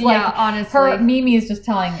worst. Yeah, like, honestly. Mimi is just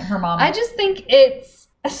telling her mom. I just think it's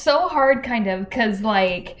so hard kind of because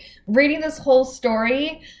like reading this whole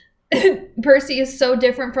story, Percy is so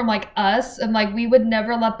different from like us. And like, we would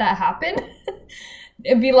never let that happen.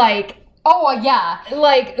 It'd be like, oh, yeah.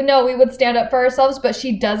 Like, no, we would stand up for ourselves, but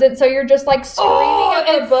she doesn't. So you're just like screaming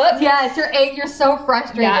at the book. Yes, you're so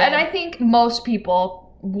frustrated. Yeah, and I think most people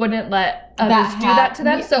wouldn't let others do that to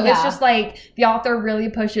them. So it's just like the author really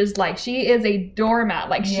pushes like she is a doormat.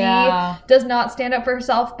 Like she does not stand up for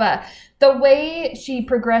herself. But the way she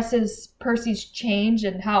progresses Percy's change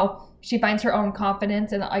and how she finds her own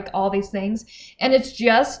confidence and like all these things. And it's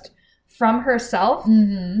just from herself.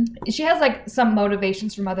 Mm-hmm. She has like some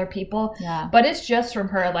motivations from other people, but it's just from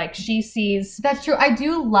her. Like she sees. That's true. I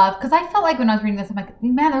do love, because I felt like when I was reading this, I'm like,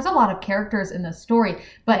 man, there's a lot of characters in this story,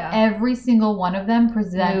 but every single one of them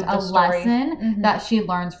present a lesson that she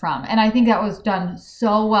learns from, and I think that was done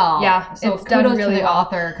so well. Yeah, so it's done kudos really to the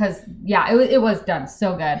author, because it was done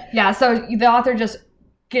so good. Yeah, so the author just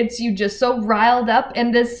gets you just so riled up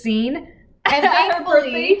in this scene. And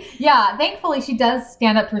thankfully, she does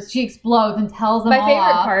stand up to she explodes and tells them my all favorite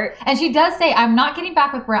off. part. And she does say, I'm not getting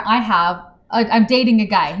back with Brent. I'm dating a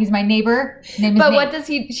guy. He's my neighbor. His name is Nate. What does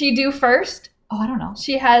she do first? Oh, I don't know.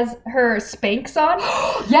 She has her Spanx on.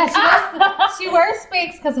 Yes, she wears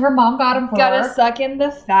Spanx because her mom got them for her. Gotta suck in the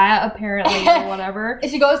fat, apparently, or whatever. And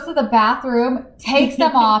she goes to the bathroom, takes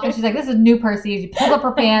them off, and she's like, this is new Percy. She pulls up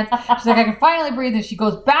her pants. She's like, I can finally breathe. And she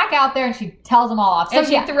goes back out there and she tells them all off. So and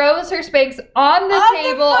she throws her Spanx on the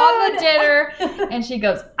table, on the dinner, and she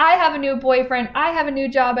goes, I have a new boyfriend. I have a new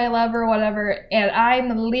job. I love her, whatever, and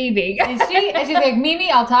I'm leaving. And she's like, Mimi,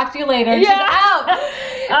 I'll talk to you later. And she's out.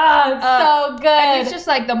 Oh, it's so good. And it's just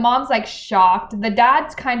like the mom's like shocked. The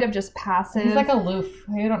dad's kind of just passive. He's like aloof.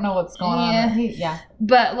 I don't know what's going on. Yeah.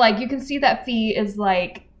 But like you can see that Fee is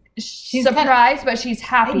like she's surprised, but she's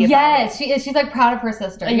happy about it. Yes, she is. She's like proud of her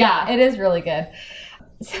sister. Yeah, it is really good.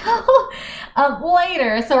 So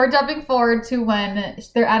later, so we're jumping forward to when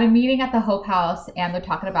they're at a meeting at the Hope House and they're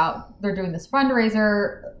talking about they're doing this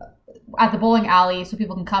fundraiser at the bowling alley so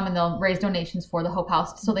people can come and they'll raise donations for the Hope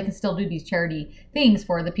House so they can still do these charity things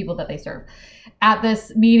for the people that they serve. At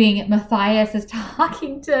this meeting, Matthias is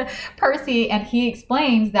talking to Percy and he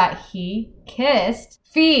explains that he kissed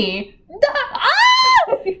Fee.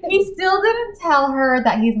 He still didn't tell her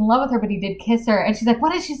that he's in love with her, but he did kiss her. And she's like,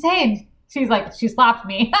 what did she say? And she's like, she slapped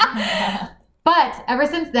me. But ever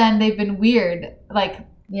since then, they've been weird. Like,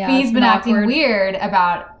 Fee's been acting weird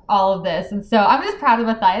about all of this. And so I'm just proud of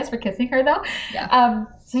Matthias for kissing her, though. Yeah.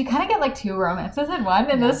 So you kind of get like two romances in one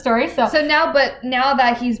in this story. So now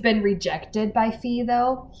that he's been rejected by Fee,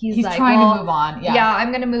 though, he's like, trying to move on. Yeah, I'm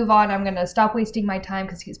going to move on. I'm going to stop wasting my time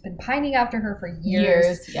because he's been pining after her for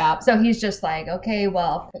years. Yeah. So he's just like, okay,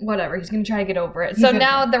 well, whatever. He's going to try to get over it. So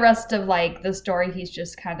now the rest of like the story, he's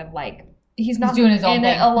just kind of like, he's not doing his own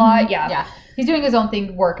thing a lot. Mm-hmm. Yeah. He's doing his own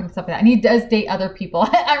thing, work and stuff like that. And he does date other people.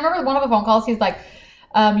 I remember one of the phone calls, he's like,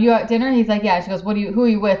 you at dinner? He's like, yeah. She goes, who are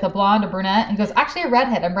you with? A blonde, a brunette? And he goes, actually a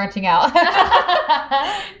redhead. I'm branching out.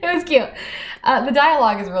 It was cute. The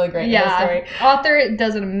dialogue is really great in this story. Author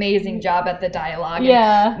does an amazing job at the dialogue.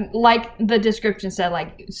 Yeah. And like the description said,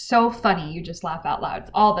 like, so funny. You just laugh out loud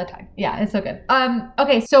all the time. Yeah, it's so good.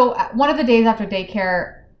 Okay, so one of the days after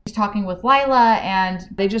daycare, she's talking with Lila and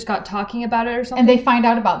they just got talking about it or something. And they find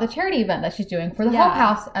out about the charity event that she's doing for the Hope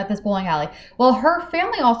House at this bowling alley. Well, her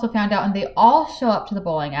family also found out and they all show up to the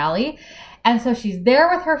bowling alley. And so she's there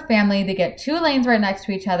with her family. They get two lanes right next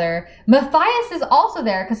to each other. Matthias is also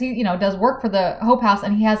there because he, does work for the Hope House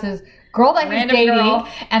and he has his girl that he's dating.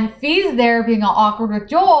 And Fee's there being all awkward with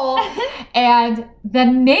Joel. And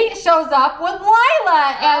then Nate shows up with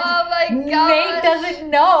Lila. And oh my gosh. Nate doesn't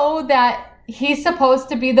know that he's supposed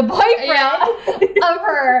to be the boyfriend of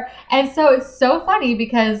her. And so it's so funny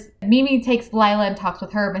because Mimi takes Lila and talks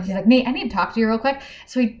with her, but she's like, Nate, I need to talk to you real quick.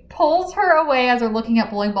 So he pulls her away as they're looking at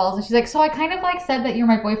bowling balls. And she's like, so I kind of like said that you're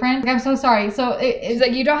my boyfriend. Like, I'm so sorry. So it's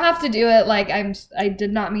like, you don't have to do it. Like, I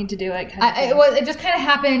did not mean to do it. It just kind of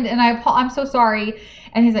happened. And I'm so sorry.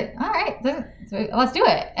 And he's like, all right, let's do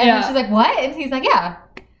it. And then she's like, what? And he's like, yeah.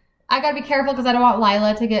 I gotta be careful because I don't want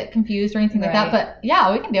Lila to get confused or anything like that. But yeah,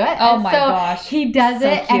 we can do it. Oh my gosh. He does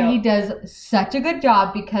it cute. And he does such a good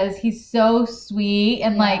job because he's so sweet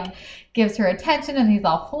and like gives her attention and he's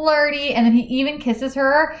all flirty. And then he even kisses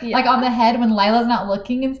her like on the head when Lila's not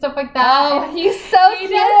looking and stuff like that. Oh, he's so cute.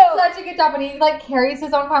 He does such a good job. And he like carries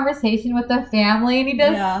his own conversation with the family and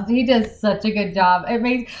he does such a good job. It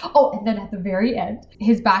makes, and then at the very end,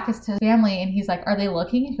 his back is to his family and he's like, are they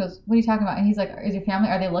looking? And she goes, what are you talking about? And he's like, is your family,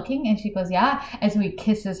 are they looking? And she goes, yeah. And so he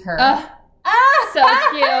kisses her. So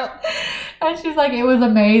cute. And she's like, it was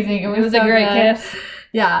amazing. It was a great kiss.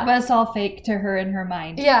 Yeah. But it's all fake to her in her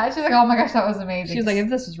mind. Yeah. She's like, oh my gosh, that was amazing. She's like, if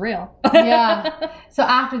this is real. Yeah. So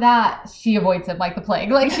after that, she avoids him like the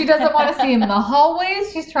plague. Like, she doesn't want to see him in the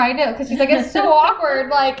hallways. She's trying to, because she's like, it's so awkward.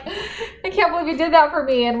 Like, I can't believe you did that for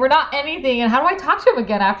me. And we're not anything. And how do I talk to him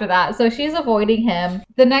again after that? So she's avoiding him.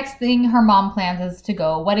 The next thing her mom plans is to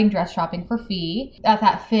go wedding dress shopping for Fee. At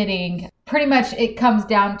that fitting, pretty much it comes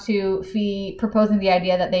down to Fee proposing the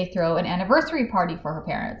idea that they throw an anniversary party for her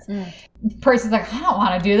parents. Percy's like, I don't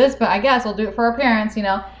want to do this, but I guess we'll do it for our parents,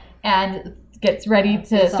 and gets ready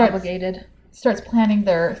to starts planning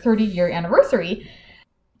their 30-year anniversary.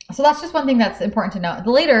 So that's just one thing that's important to note.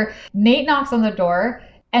 Later, Nate knocks on the door,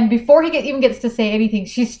 and before he even gets to say anything,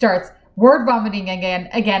 she starts word vomiting again,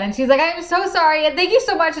 and she's like, I'm so sorry, and thank you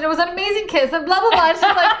so much, and it was an amazing kiss, and blah, blah, blah. She's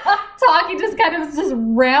like talking, just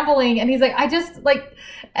rambling, and he's like,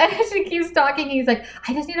 and she keeps talking, he's like,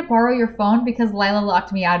 I just need to borrow your phone because Lila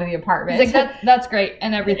locked me out of the apartment. He's like, that's great,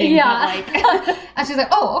 and everything. Yeah. And she's like,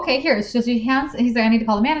 oh, okay, here. So she he's like, I need to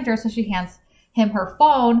call the manager, so she hands him her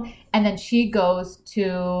phone, and then she goes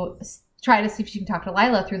to try to see if she can talk to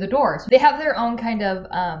Lila through the door. So They have their own kind of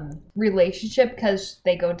relationship because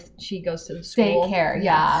she goes to the school. daycare,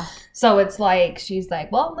 yeah. So it's like, she's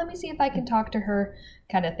like, well, let me see if I can talk to her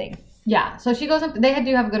kind of thing. Yeah, so she goes up. They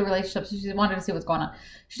do have a good relationship, so she wanted to see what's going on.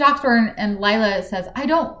 She talks to her, and Lila says,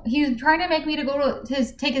 he's trying to make me to go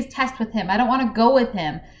to take his test with him. I don't want to go with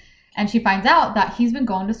him. And she finds out that he's been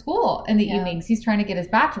going to school in the evenings. He's trying to get his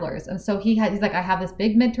bachelor's. And so he's like, I have this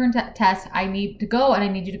big midterm test. I need to go, and I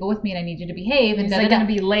need you to go with me, and I need you to behave. And he's like going to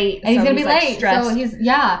be late. And he's going to be late. Stressed.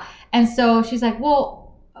 So And so she's like,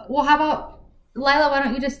 well, how about Lila, why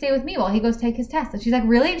don't you just stay with me while he goes take his test? And she's like,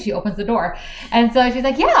 really? And she opens the door. And so she's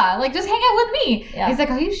like, yeah, like, just hang out with me. Yeah. He's like,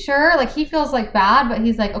 are you sure? Like, he feels like bad, but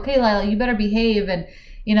he's like, okay, Lila, you better behave. And,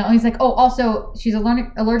 and he's like, oh, also, she's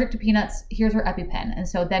allergic to peanuts. Here's her EpiPen. And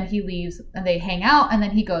so then he leaves and they hang out, and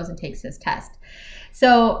then he goes and takes his test.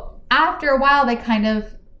 So after a while,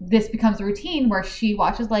 this becomes a routine where she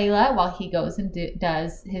watches Layla while he goes and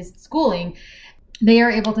does his schooling. They are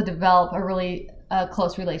able to develop a really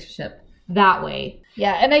close relationship that way.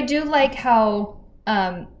 Yeah, and I do like how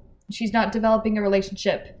she's not developing a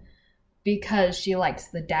relationship because she likes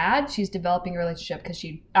the dad. She's developing a relationship because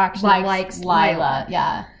she actually likes Lila.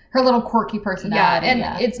 Yeah. Her little quirky personality.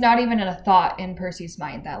 Yeah, and it's not even a thought in Percy's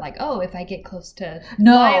mind that, like, oh, if I get close to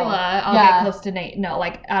Lila, I'll get close to Nate. No,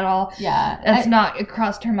 like, at all. Yeah. That's not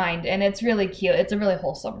crossed her mind, and it's really cute. It's a really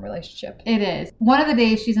wholesome relationship. It is. One of the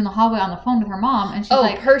days, she's in the hallway on the phone with her mom, and she's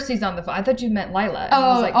like... Oh, Percy's on the phone. I thought you meant Lila.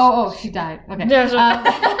 She died. Okay.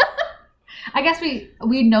 I guess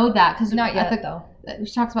we know that, because... Not yet, though.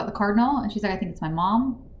 She talks about the cardinal, and she's like, I think it's my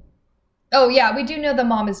mom. Oh, yeah, we do know the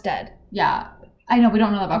mom is dead. Yeah. I know, we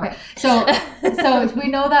don't know that. Okay. So we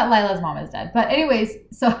know that Lila's mom is dead. But anyways,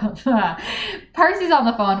 so Percy's on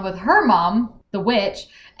the phone with her mom, the witch,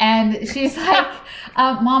 and she's like,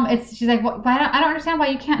 Mom, she's like, well, I don't understand why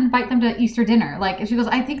you can't invite them to Easter dinner. Like, she goes,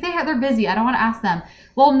 I think they're busy. I don't want to ask them.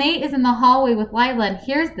 Well, Nate is in the hallway with Lila and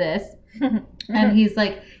hears this. And he's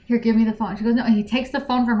like, here, give me the phone. She goes, no. And he takes the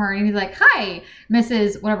phone from her and he's like, hi,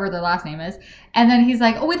 Mrs. whatever their last name is. And then he's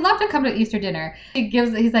like, oh, we'd love to come to Easter dinner.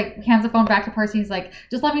 He's like, hands the phone back to Percy. He's like,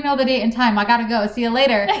 just let me know the date and time. I gotta go. See you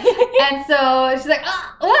later. And so she's like,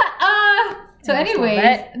 what? So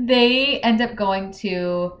anyways, they end up going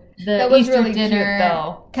to the Easter really dinner, cute,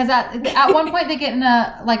 though. Because at one point they get in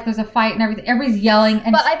there's a fight and everything. Everybody's yelling.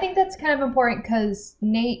 But I think that's kind of important because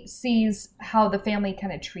Nate sees how the family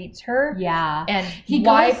kind of treats her. Yeah. And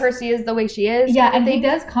why Percy is the way she is. Yeah, and he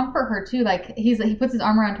does comfort her too. Like, he puts his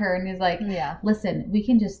arm around her and he's like, listen, we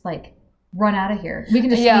can just run out of here. We can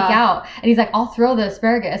just sneak out. And he's like, I'll throw the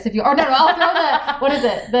asparagus if you... Or no, I'll throw the... What is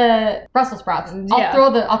it? The Brussels sprouts.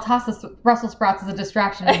 I'll toss the Brussels sprouts as a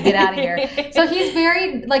distraction and get out of here. So he's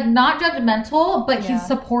very, not judgmental, but he's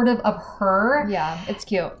supportive of her. Yeah, it's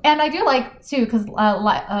cute. And I do like, too, because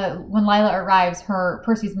when Lila arrives,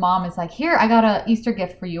 Percy's mom is like, here, I got an Easter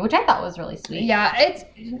gift for you, which I thought was really sweet. Yeah,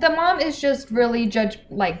 the mom is just really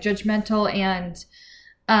judgmental and...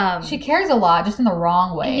 she cares a lot, just in the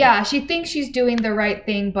wrong way. Yeah, she thinks she's doing the right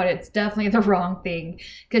thing, but it's definitely the wrong thing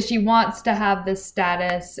because she wants to have this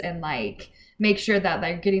status and make sure that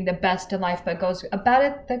they're getting the best in life, but goes about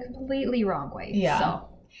it the completely wrong way. Yeah.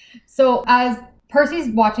 So as Percy's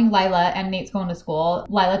watching Lila and Nate's going to school,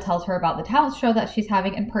 Lila tells her about the talent show that she's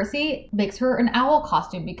having, and Percy makes her an owl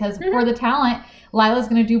costume because for the talent, Lila's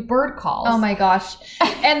going to do bird calls. Oh my gosh.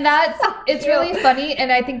 And it's really funny.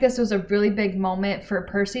 And I think this was a really big moment for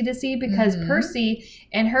Percy to see because Percy,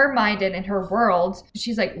 in her mind and in her world,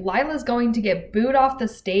 she's like, Lila's going to get booed off the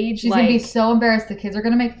stage. She's going to be so embarrassed. The kids are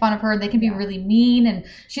going to make fun of her. They can be really mean. And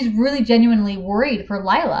she's really genuinely worried for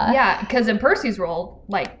Lila. Yeah, because in Percy's role,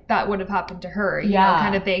 that would have happened to her, you know,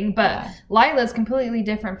 kind of thing. But Lila's completely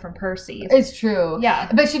different from Percy. It's true.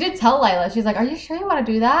 Yeah. But she did tell Lila, she's like, are you sure you want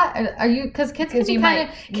to do that? Are you, because kids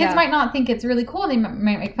might not think it's really cool and they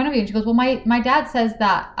might make fun of you. And she goes, well, my dad says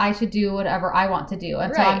that I should do whatever I want to do.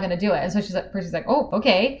 And so I'm going to do it. And so Percy's like, oh,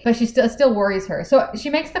 okay. But she still worries her. So she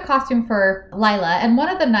makes the costume for Lila. And one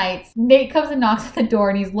of the nights, Nate comes and knocks at the door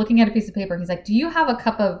and he's looking at a piece of paper. And he's like, do you have a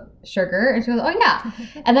cup of sugar? And she goes, oh yeah.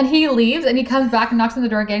 And then he leaves and he comes back and knocks on the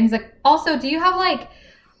door again. He's like, also, do you have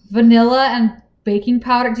vanilla and baking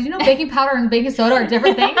powder? Did you know baking powder and baking soda are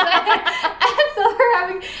different things?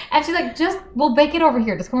 And she's like, we'll bake it over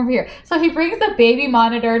here. Just come over here. So he brings the baby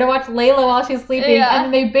monitor to watch Layla while she's sleeping. Yeah. And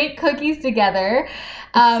then they bake cookies together.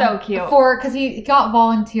 So cute. Because he got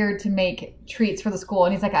volunteered to make treats for the school.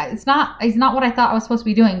 And he's like, it's not what I thought I was supposed to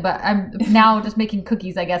be doing, but I'm now just making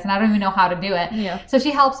cookies, I guess. And I don't even know how to do it. Yeah. So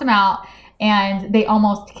she helps him out and they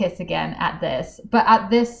almost kiss again at this. But at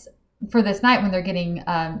this for this night when they're getting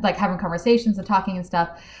like having conversations and talking and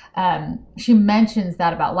stuff, she mentions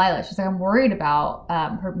that about Lila. She's like, I'm worried about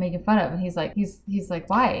her making fun of, and he's like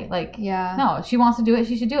why? Like, no, she wants to do it,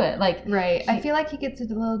 she should do it. Like, right. I feel like he gets a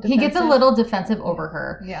little defensive over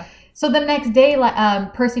her. Yeah. So the next day,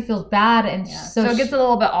 Percy feels bad, and so it gets a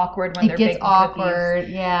little bit awkward when they're baking cookies.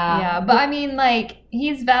 Yeah. But I mean, like,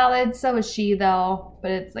 he's valid, so is she, though.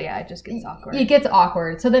 But it's it just gets awkward. It gets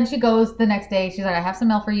awkward. So then she goes the next day. She's like, I have some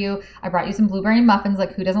mail for you. I brought you some blueberry muffins.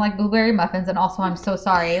 Like, who doesn't like blueberry muffins? And also, I'm so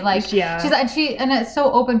sorry. Like, she's and it's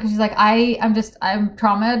so open because she's like, I'm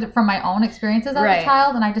traumatized from my own experiences as a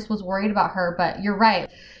child, and I just was worried about her. But you're right.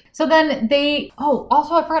 So then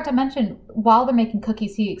also I forgot to mention, while they're making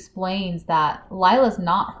cookies, he explains that Lila's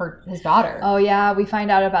not his daughter. Oh yeah, we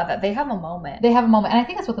find out about that. They have a moment. And I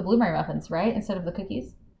think that's with the blueberry muffins, right? Instead of the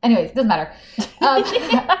cookies. Anyways, doesn't matter.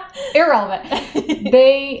 Irrelevant.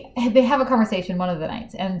 They have a conversation one of the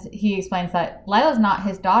nights, and he explains that Lila's not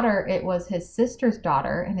his daughter. It was his sister's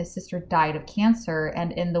daughter, and his sister died of cancer.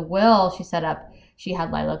 And in the will she set up, she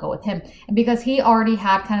had Lila go with him. And because he already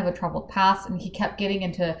had kind of a troubled past and he kept getting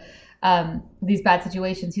into these bad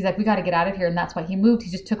situations, he's like, we got to get out of here. And that's why he moved.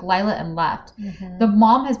 He just took Lila and left. Mm-hmm. The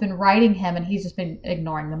mom has been writing him, and he's just been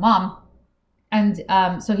ignoring the mom. And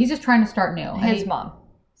so he's just trying to start new. His mom.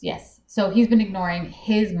 Yes. So he's been ignoring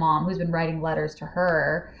his mom, who's been writing letters to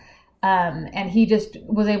her. And he just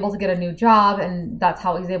was able to get a new job, and that's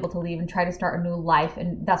how he's able to leave and try to start a new life.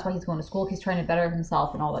 And that's why he's going to school. He's trying to better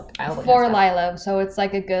himself and all that. For Lila. So it's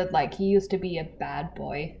like a good, he used to be a bad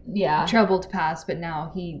boy. Yeah. Troubled past, but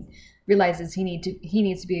now he realizes he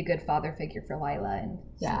needs to be a good father figure for Lila. And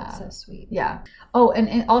so it's so sweet. Yeah. Oh,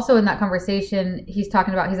 and also in that conversation, he's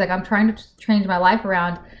talking about, he's like, I'm trying to change my life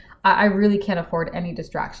around. I really can't afford any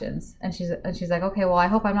distractions. And she's like, okay, well, I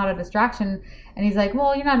hope I'm not a distraction. And he's like,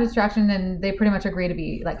 well, you're not a distraction. And they pretty much agree to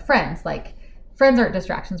be like friends. Like, friends aren't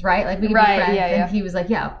distractions, right? Like, we can be friends. Yeah, and he was like,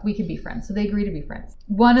 yeah, we can be friends. So they agree to be friends.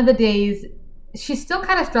 One of the days, she's still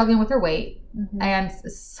kind of struggling with her weight. Mm-hmm. And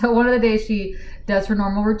so one of the days she does her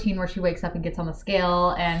normal routine where she wakes up and gets on the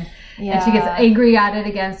scale, and she gets angry at it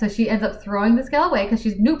again. So she ends up throwing the scale away because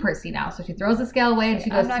she's new Percy now. So she throws the scale away, and she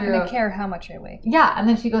goes through. I'm not going to care how much I weigh. Yeah. And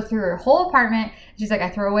then she goes through her whole apartment. She's like, I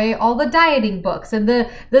throw away all the dieting books and the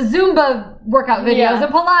Zumba workout videos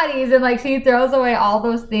and Pilates. And she throws away all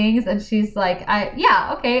those things. And she's like,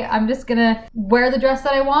 okay, I'm just going to wear the dress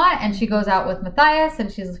that I want. And she goes out with Matthias,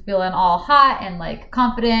 and she's feeling all hot and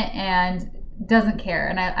confident and doesn't care.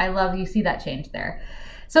 And I love you see that change there.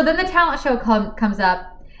 So then the talent show comes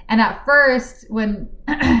up, and at first when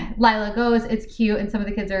Lila goes, it's cute, and some of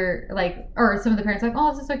the kids are or some of the parents are like,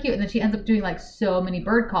 oh, this is so cute, and then she ends up doing so many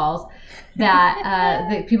bird calls that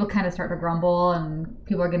the people kind of start to grumble, and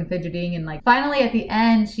people are getting fidgeting, and finally at the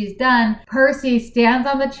end she's done. Percy stands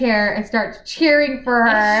on the chair and starts cheering for her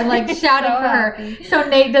and shouting for her. So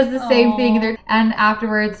Nate does the same thing, and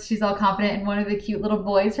afterwards she's all confident, and one of the cute little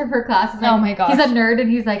boys from her class is like, oh my gosh, he's a nerd,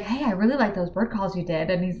 and he's like, hey, I really like those bird calls you did,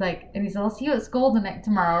 and he's like, I'll see you at school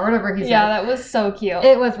tomorrow or whatever he said. Yeah, that was so cute.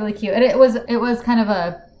 It was really cute, and it was kind of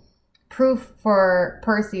a proof for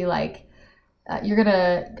Percy, you're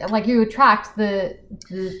gonna you attract the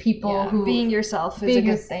people who being yourself is a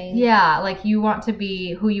good thing. Yeah, you want to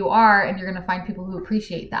be who you are, and you're gonna find people who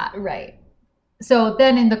appreciate that. Right. So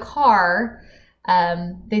then in the car,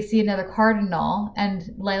 they see another cardinal,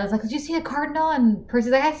 and Lila's like, did you see a cardinal? And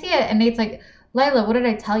Percy's like, I see it. And Nate's like, Lila, what did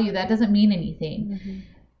I tell you? That doesn't mean anything. Mm-hmm.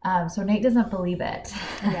 So Nate doesn't believe it.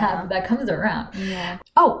 Yeah. That comes around. Yeah.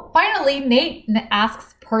 Oh, finally, Nate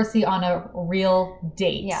asks Percy on a real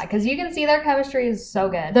date. Yeah, because you can see their chemistry is so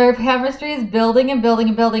good. Their chemistry is building and building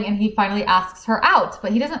and building, and he finally asks her out.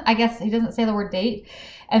 But he doesn't say the word date.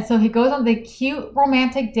 And so he goes on the cute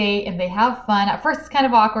romantic date, and they have fun. At first, it's kind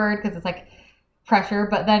of awkward because it's pressure,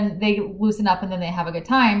 but then they loosen up, and then they have a good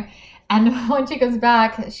time. And when she comes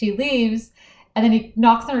back, she leaves. And then he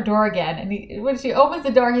knocks on her door again. And when she opens the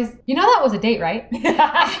door, that was a date, right?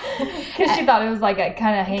 Because she thought it was a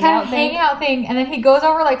kind of hangout thing. And then he goes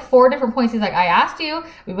over 4 different points. He's like, I asked you.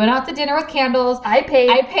 We went out to dinner with candles. I paid.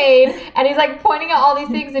 And he's pointing out all these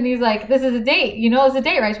things. And he's like, this is a date. It's a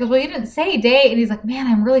date, right? She goes, well, you didn't say date. And he's like, man,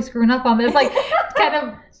 I'm really screwing up on this. Kind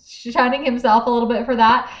of shunning himself a little bit for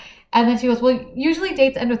that. And then she goes, well, usually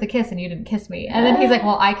dates end with a kiss, and you didn't kiss me. And then he's like,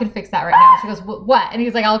 well, I can fix that right now. She goes, what? And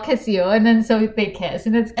he's like, I'll kiss you. And then so they kiss,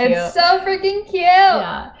 and it's cute. It's so freaking cute.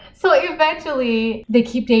 Yeah. So eventually they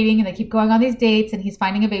keep dating and they keep going on these dates, and he's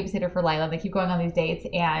finding a babysitter for Lila. They keep going on these dates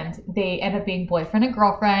and they end up being boyfriend and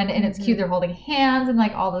girlfriend, and it's cute. They're holding hands and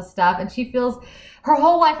like all this stuff. And she feels her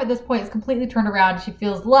whole life at this point is completely turned around. She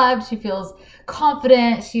feels loved. She feels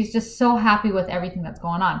confident. She's just so happy with everything that's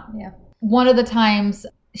going on. Yeah. One of the times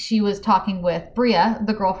she was talking with Bria,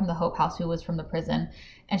 the girl from the Hope House who was from the prison,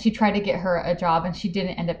 and she tried to get her a job and she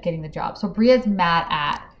didn't end up getting the job. So Bria's mad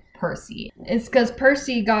at Percy. It's because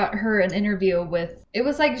Percy got her an interview with, it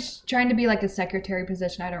was like trying to be like a secretary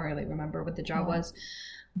position. I don't really remember what the job was.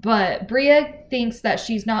 But Bria thinks that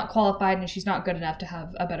she's not qualified and she's not good enough to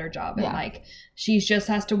have a better job. And like, she just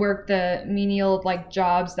has to work the menial like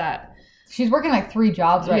jobs that... She's working like 3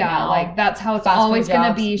 jobs right now. Yeah, like that's how it's always going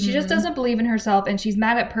to be. She just doesn't believe in herself, and she's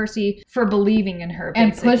mad at Percy for believing in her,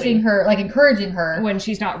 basically. And pushing her, like encouraging her. When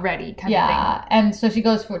she's not ready, kind of thing. Yeah, and so she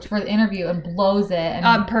goes for the interview and blows it. And,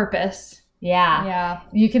 on purpose. Yeah. Yeah.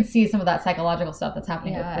 You can see some of that psychological stuff that's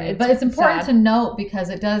happening with Bria. It's but it's important to note because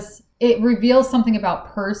it reveals something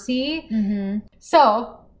about Percy. Mm-hmm.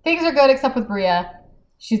 So things are good except with Bria.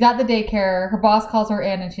 She's at the daycare. Her boss calls her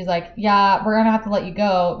in and she's like, yeah, we're going to have to let you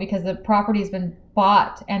go because the property's been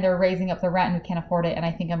bought and they're raising up the rent and we can't afford it. And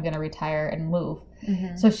I think I'm going to retire and move.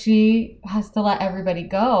 Mm-hmm. So she has to let everybody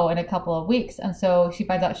go in a couple of weeks. And so Percy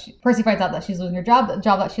finds out that she's losing her job, the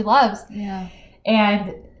job that she loves. Yeah.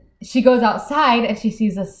 And she goes outside and she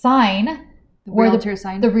sees a sign. The realtor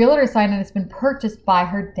sign. The realtor sign, and it's been purchased by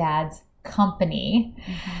her dad's company.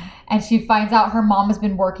 Mm-hmm. And she finds out her mom has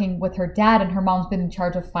been working with her dad and her mom's been in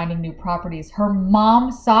charge of finding new properties. Her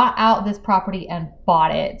mom sought out this property and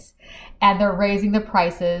bought it. And they're raising the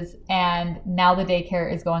prices and now the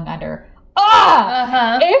daycare is going under.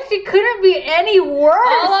 If she couldn't be any worse.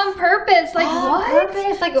 All on purpose. Like, what? On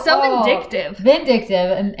purpose. Like, so vindictive.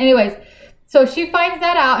 Vindictive. And anyways, so she finds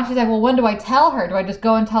that out and she's like, well, when do I tell her? Do I just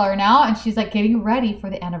go and tell her now? And she's like getting ready for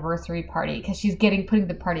the anniversary party because she's putting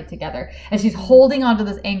the party together. And she's holding on to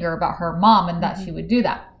this anger about her mom and that she would do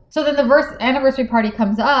that. So then the anniversary party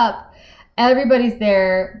comes up. Everybody's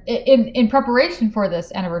there. In preparation for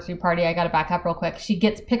this anniversary party, I got to back up real quick. She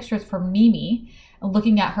gets pictures from Mimi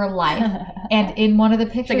looking at her life. And in one of the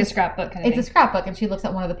pictures... It's like a scrapbook kind of thing. It's a scrapbook. And she looks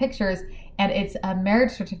at one of the pictures and it's a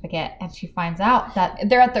marriage certificate. And she finds out that...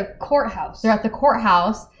 They're at the courthouse. They're at the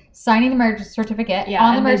courthouse signing the marriage certificate. Yeah,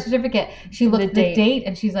 on the marriage certificate, she looks at the date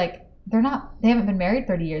and she's like, they haven't been married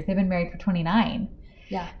 30 years. They've been married for 29.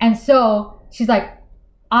 Yeah. And so she's like,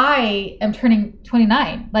 I am turning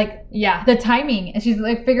 29. Like, yeah, the timing. And she's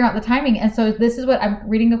like figuring out the timing. And so this is what I'm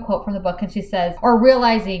reading the quote from the book. And she says, or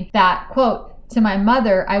realizing that, quote, to my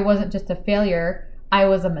mother, I wasn't just a failure. I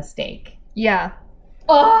was a mistake. Yeah.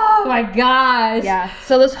 Oh my gosh. Yeah.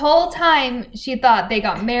 So this whole time she thought they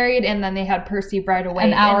got married and then they had Percy right away.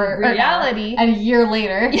 An hour. In reality. And a year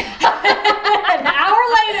later. Yeah. An hour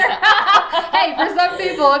later. Hey, for some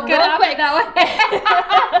people it could happen that way.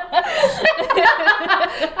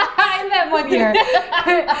 I meant 1 year.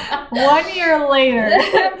 1 year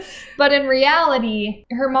later. But in reality,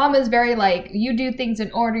 her mom is very like, you do things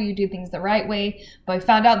in order, you do things the right way. But we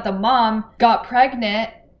found out the mom got pregnant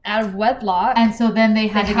out of wedlock. And so then they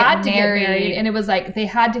had to get married. And it was like, they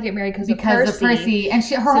had to get married because of Percy. And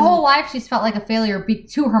her whole life, she's felt like a failure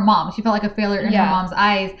to her mom. She felt like a failure in her mom's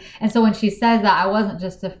eyes. And so when she says that, I wasn't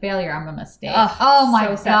just a failure, I'm a mistake. Oh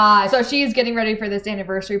my gosh. So she's getting ready for this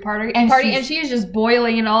anniversary party. And she is just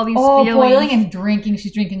boiling in all these feelings. Boiling and drinking.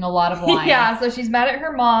 She's drinking a lot of wine. Yeah, so she's mad at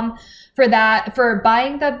her mom for that, for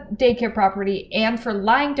buying the daycare property and for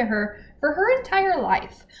lying to her for her entire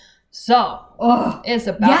life. So, it's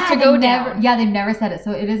about to go down. They've never said it.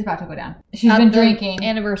 So it is about to go down. She's been drinking.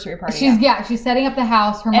 Anniversary party. She's setting up the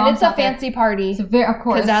house. Her mom. And it's a fancy party. So of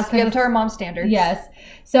course. Because that's to her mom's standards. Yes.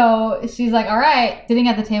 So she's like, all right, sitting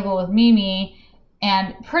at the table with Mimi.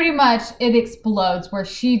 And pretty much it explodes where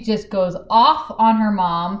she just goes off on her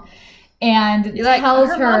mom and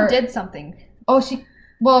tells her. Her mom did something. She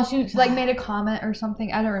like made a comment or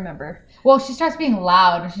something. I don't remember. Well, she starts being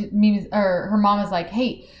loud. Her mom is like,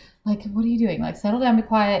 hey, like, what are you doing? Like, settle down, be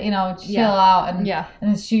quiet, chill out. And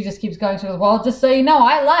then she just keeps going. She goes, well, just so you know,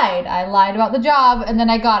 I lied. I lied about the job, and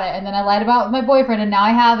then I got it. And then I lied about my boyfriend, and now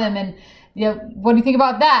I have him. And what do you think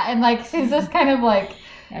about that? And, like, she's just kind of like...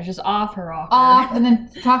 Yeah, just off her. And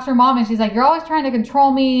then talks to her mom, and she's like, you're always trying to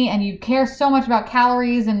control me, and you care so much about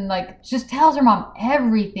calories, and, like, just tells her mom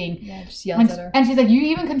everything. Yeah, just yells at her. And she's like, you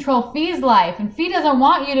even control Fee's life, and Fee doesn't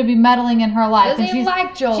want you to be meddling in her life. She doesn't even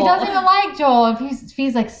like Joel. She doesn't even like Joel. And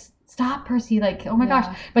Fee's like... Stop, Percy! Like, oh my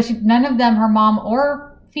gosh! But none of them, her mom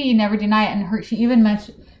or Fee, never deny it. And she even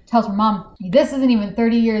tells her mom, this isn't even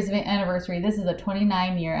 30 years of anniversary. This is a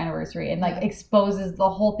 29-year anniversary, and like exposes the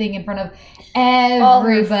whole thing in front of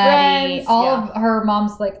everybody, all of her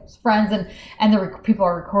mom's like friends, and the people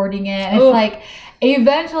are recording it. And it's like,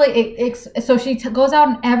 eventually, so she goes out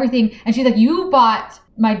and everything, and she's like, you bought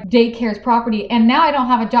my daycare's property, and now I don't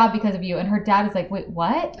have a job because of you. And her dad is like, wait,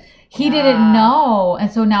 what? He didn't know.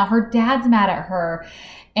 And so now her dad's mad at her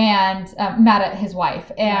and mad at his wife,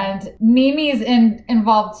 and Mimi's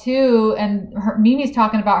involved too, and Mimi's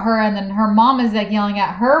talking about her, and then her mom is like yelling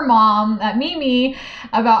at her mom, at Mimi,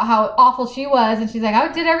 about how awful she was, and she's like, I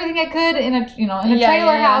did everything I could in a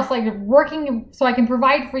trailer house, like working so I can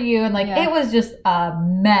provide for you, and like it was just a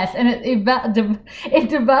mess, and it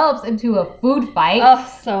develops into a food fight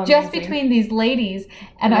just between these ladies,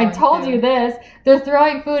 and I told you this, they're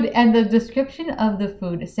throwing food, and the description of the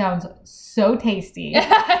food sounds so tasty.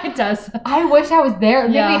 It does. I wish I was there.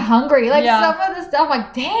 It made me hungry. Like some of the stuff,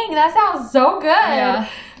 like, dang, that sounds so good. Yeah.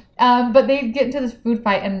 But they get into this food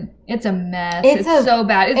fight, and it's a mess. It's so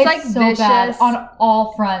bad. It's like so vicious bad on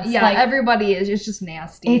all fronts. Yeah, like, everybody is. It's just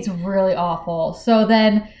nasty. It's really awful. So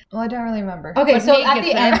then, well, I don't really remember. Okay, but so at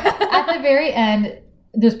the end, at the very end,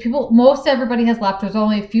 there's people. Most everybody has left. There's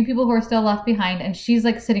only a few people who are still left behind, and she's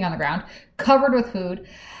like sitting on the ground, covered with food.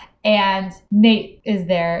 And Nate is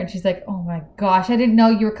there, and she's like, oh my gosh, I didn't know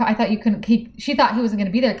you were, I thought you couldn't, she thought he wasn't going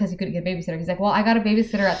to be there because he couldn't get a babysitter. He's like, well, I got a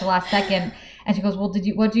babysitter at the last second. And she goes, well,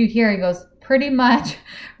 what did you hear? He goes, pretty much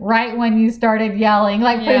right when you started yelling,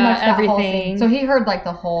 like pretty much that whole thing. So he heard like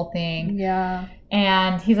the whole thing. Yeah.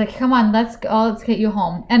 And he's like, come on, let's get you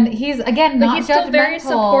home. And he's, again, not he's judgmental. Still very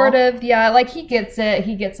supportive. Yeah, like he gets it.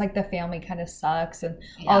 He gets like the family kind of sucks and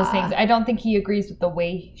all those things. I don't think he agrees with the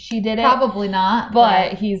way she did it. Probably not.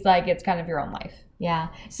 But he's like, it's kind of your own life. Yeah.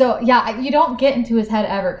 So, you don't get into his head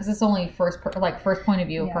ever because it's only first point of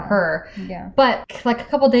view for her. Yeah. But like a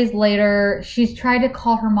couple days later, she's tried to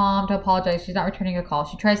call her mom to apologize. She's not returning a call.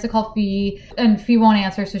 She tries to call Fee, and Fee won't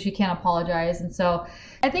answer, so she can't apologize. And so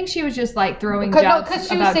I think she was just like throwing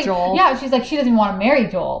jabs about Joel. Yeah, she's like, she doesn't even want to marry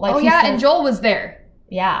Joel. Like, and Joel was there.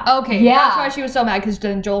 Yeah. Okay. Yeah. That's why she was so mad, because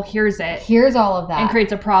then Joel hears all of that, and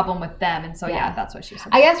creates a problem with them. And so that's what she was.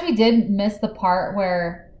 I guess we did miss the part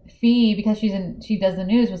where Fee, because she does the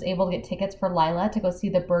news, was able to get tickets for Lila to go see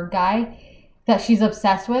the bird guy that she's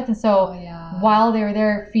obsessed with. And so while they were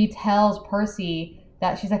there, Fee tells Percy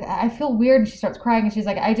that she's like, I feel weird, and she starts crying, and she's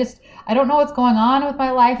like, I don't know what's going on with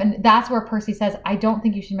my life. And that's where Percy says, I don't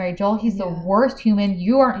think you should marry Joel. He's the worst human.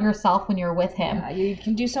 You aren't yourself when you're with him. Yeah, you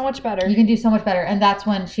can do so much better. And that's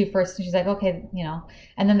when she's like, okay,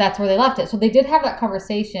 and then that's where they left it. So they did have that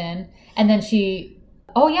conversation, and then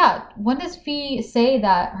when does Fee say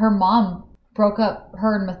that her mom broke up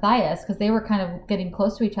her and Matthias, because they were kind of getting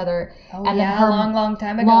close to each other, and then long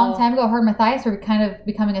time ago, her and Matthias were kind of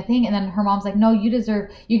becoming a thing, and then her mom's like, no, you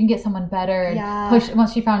can get someone better, and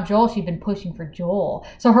once she found Joel, she'd been pushing for Joel,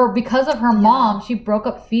 so because of her mom, she broke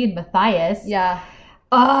up Fee and Matthias. The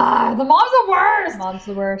mom's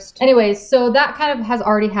the worst. Anyways, so that kind of has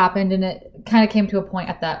already happened, and it kind of came to a point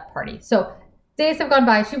at that party. So days have gone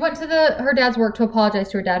by. She went to her dad's work to apologize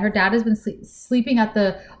to her dad. Her dad has been sleeping at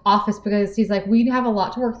the office because he's like, we have a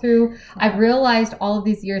lot to work through. I've realized all of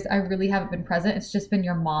these years I really haven't been present. It's just been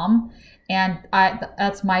your mom, and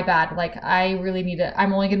that's my bad. Like, I really need to.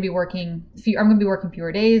 I'm only going to be working. I'm going to be working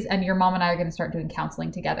fewer days, and your mom and I are going to start doing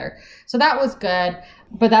counseling together. So that was good.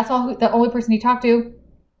 But that's the only person he talked to.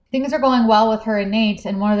 Things are going well with her and Nate,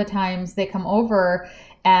 and one of the times they come over,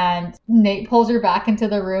 and Nate pulls her back into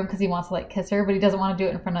the room because he wants to kiss her, but he doesn't want to do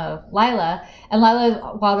it in front of Lila. And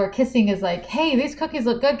Lila, while they're kissing, is like, hey, these cookies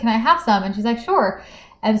look good. Can I have some? And she's like, sure.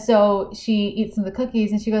 And so she eats some of the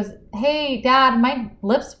cookies, and she goes, hey, Dad, my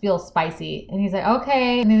lips feel spicy. And he's like,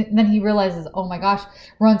 okay. And then he realizes, oh my gosh,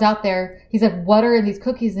 runs out there. He's like, what are in these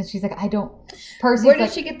cookies? And she's like, I don't. Percy's Where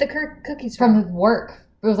did she get the cookies from? From work.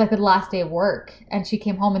 It was the last day of work, and she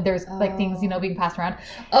came home, and there's things, being passed around.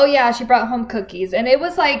 Oh yeah, she brought home cookies, and it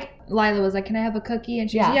was like, Lila was like, can I have a cookie? And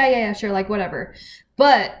she's yeah, sure, whatever.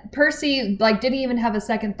 But Percy didn't even have a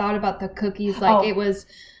second thought about the cookies. It was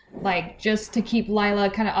just to keep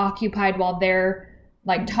Lila kind of occupied while they're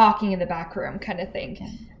talking in the back room kind of thing.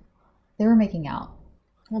 They were making out.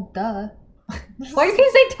 Well, duh. Why did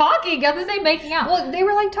you say talking? You have to say making out. Well, they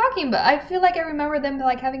were talking, but I feel like I remember them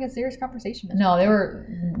having a serious conversation. No, they were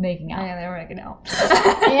making out. Yeah, they were making out.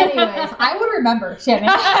 Anyways, I would remember, Shannon.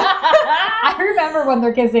 I remember when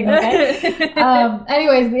they're kissing, okay?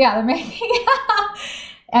 Anyways, they're making out.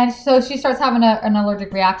 And so she starts having an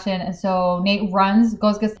allergic reaction, and so Nate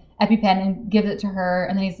goes gets EpiPen and gives it to her,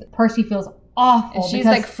 and then Percy feels awful. And she's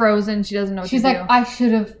like frozen. She doesn't know what to do. She's like, I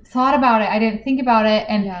should have thought about it. I didn't think about it.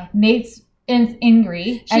 And Nate's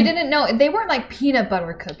angry. She didn't know. They weren't like peanut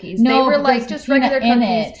butter cookies. No, they were like just regular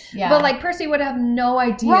cookies. Yeah. But like Percy would have no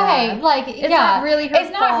idea. Right. Like, it's not really her fault.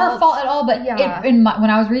 It's not her fault at all. But when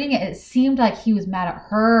I was reading it, it seemed like he was mad at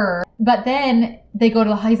her. But then they go to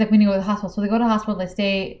the, he's like, we need to go to the hospital. So they go to the hospital. They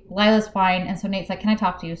stay. Lila's fine. And so Nate's like, can I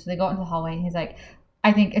talk to you? So they go into the hallway. And he's like,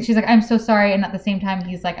 and she's like, I'm so sorry. And at the same time,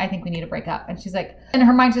 he's like, I think we need to break up. And she's like, in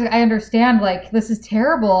her mind, she's like, I understand. Like, this is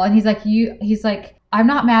terrible. And he's like, I'm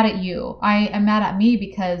not mad at you. I am mad at me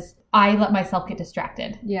because I let myself get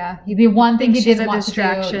distracted. Yeah. The one thing he didn't want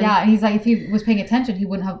distraction. to do. Yeah. And he's like, if he was paying attention,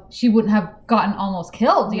 she wouldn't have gotten almost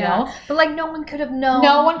killed, you know? But like, no one could have known.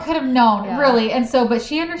 No one could have known, really. And so, but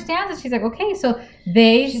she understands it. She's like, okay, so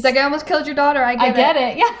she's like, I almost killed your daughter. I get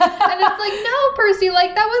it. Yeah. And it's like, no, Percy,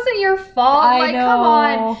 like, that wasn't your fault. I know. Come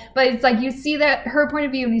on. But it's like, you see that her point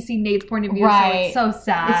of view and you see Nate's point of view. Right. So it's so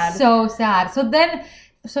sad. It's so sad.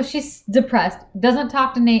 So she's depressed, doesn't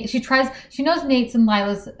talk to Nate. She knows Nate's and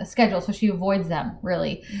Lila's schedule, so she avoids them,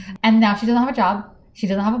 really. Mm-hmm. And now she doesn't have a job. She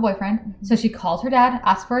doesn't have a boyfriend. Mm-hmm. So she calls her dad,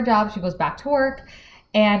 asks for a job. She goes back to work,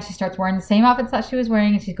 and she starts wearing the same outfits that she was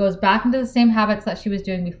wearing, and she goes back into the same habits that she was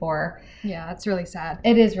doing before. Yeah, it's really sad.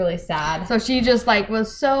 It is really sad. So she just, like,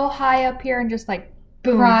 was so high up here and just, like,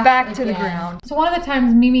 boom, back to the ground. So one of the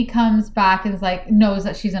times Mimi comes back and is like, knows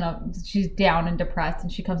that she's down and depressed,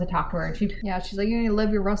 and she comes to talk to her, and she's like, you need to live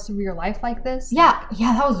your rest of your life like this? Yeah,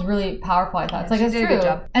 that was really powerful, I thought. It's like, it's true. A good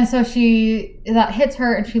job. And so that hits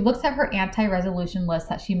her, and she looks at her anti-resolution list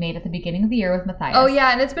that she made at the beginning of the year with Matthias. Oh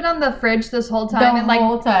yeah, and it's been on the fridge this whole time. The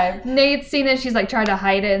whole time. Nate's seen it, she's like trying to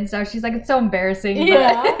hide it and stuff. She's like, it's so embarrassing.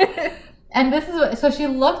 Yeah. And so she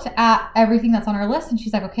looked at everything that's on her list, and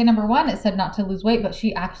she's like, okay, number one, it said not to lose weight, but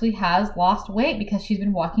she actually has lost weight because she's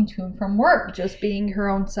been walking to and from work. Just being her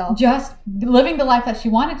own self. Just living the life that she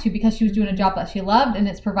wanted to because she was doing a job that she loved, and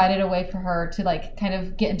it's provided a way for her to like kind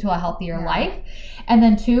of get into a healthier life. And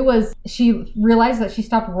then two was she realized that she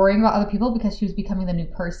stopped worrying about other people because she was becoming the new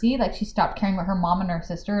Percy. Like she stopped caring about her mom and her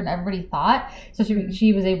sister and everybody thought. So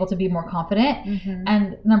she was able to be more confident. Mm-hmm.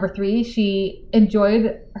 And number three, she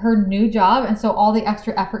enjoyed her new job. And so all the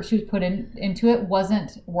extra effort she was put into it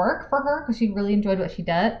wasn't work for her because she really enjoyed what she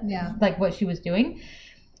did. Yeah. Like what she was doing.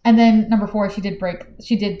 And then number four, she did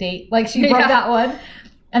date. Like she broke that one.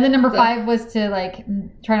 And then number five was to like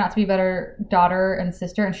try not to be a better daughter and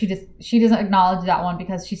sister. And she doesn't acknowledge that one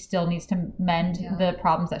because she still needs to mend the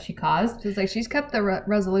problems that she caused. She's like, she's kept the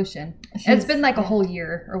resolution. It's been like a whole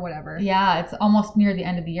year or whatever. Yeah, it's almost near the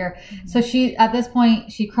end of the year. Mm-hmm. So at this point,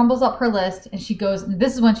 she crumbles up her list and she goes, and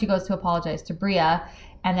this is when she goes to apologize to Bria.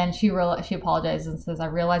 And then she apologizes and says, I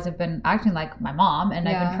realize I've been acting like my mom and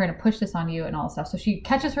I've been trying to push this on you and all this stuff. So she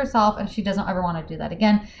catches herself and she doesn't ever want to do that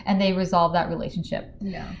again. And they resolve that relationship.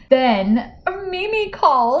 Yeah. Then Mimi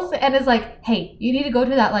calls and is like, hey, you need to go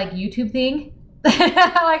to that like YouTube thing.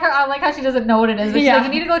 I like how she doesn't know what it is. But she's like,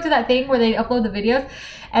 you need to go to that thing where they upload the videos.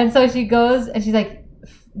 And so she goes and she's like,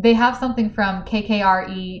 they have something from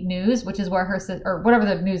KKRE News, which is where her sister, or whatever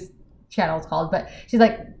the news channel is called, but she's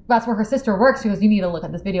like, that's where her sister works. She goes, you need to look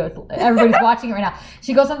at this video. Everybody's watching it right now.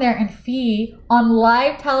 She goes on there and Fee on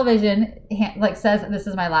live television like says, this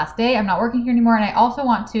is my last day. I'm not working here anymore. And I also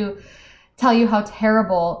want to tell you how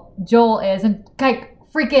terrible Joel is. And like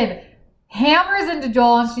freaking hammers into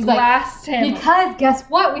Joel. And she's Blast like, him. Because guess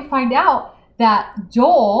what? We find out that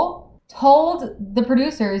Joel told the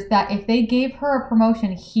producers that if they gave her a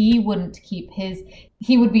promotion, he wouldn't keep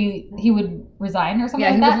he would resign or something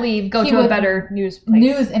like that. Yeah, he would leave, go to a better news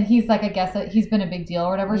place. And he's like, I guess that he's been a big deal or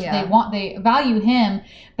whatever. So they value him,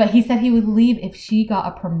 but he said he would leave if she got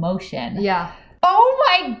a promotion. Yeah. Oh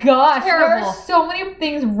my gosh. Terrible. There are so many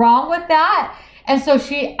things wrong with that. And so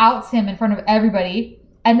she outs him in front of everybody.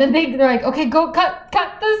 And then they're like, okay, go cut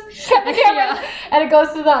the camera. And it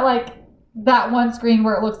goes to that one screen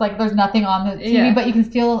where it looks like there's nothing on the TV, but you can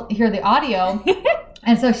still hear the audio.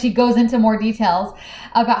 And so she goes into more details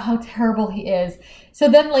about how terrible he is. So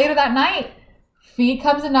then later that night, Fee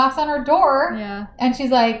comes and knocks on her door. Yeah. And she's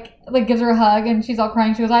like gives her a hug and she's all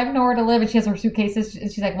crying. She goes, I have nowhere to live. And she has her suitcases.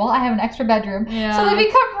 And she's like, well, I have an extra bedroom. Yeah. So they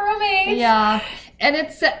become roommates. Yeah. And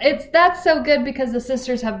that's so good because the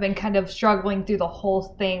sisters have been kind of struggling through the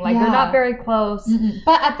whole thing. Like they're not very close. Mm-mm.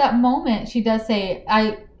 But at that moment, she does say,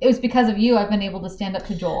 it was because of you I've been able to stand up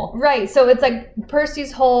to Joel. Right. So it's like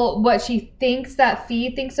Percy's whole, what she thinks that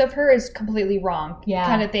Fee thinks of her is completely wrong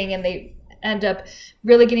kind of thing. And they end up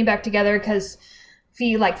really getting back together because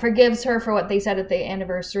Fee like forgives her for what they said at the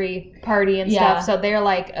anniversary party and stuff. So they're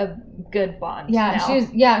like a good bond. Yeah, now.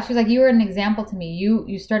 She was like, you were an example to me.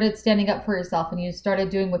 You started standing up for yourself and you started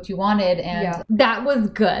doing what you wanted, and that was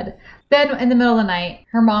good. Then in the middle of the night,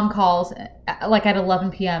 her mom calls like at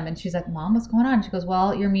 11 p.m. and she's like, Mom, what's going on? She goes,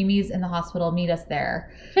 well, your Mimi's in the hospital. Meet us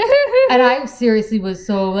there. And I seriously was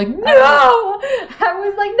so like, no! I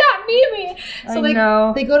was like, not Mimi.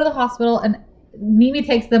 So they go to the hospital, and Mimi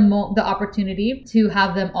takes the opportunity to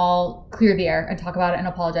have them all clear the air and talk about it and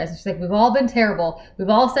apologize. And she's like, we've all been terrible. We've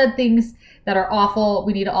all said things that are awful.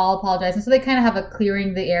 We need to all apologize. And so they kind of have a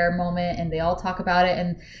clearing the air moment, and they all talk about it.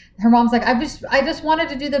 And her mom's like, I just wanted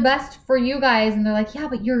to do the best for you guys. And they're like, yeah,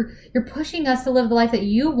 but you're pushing us to live the life that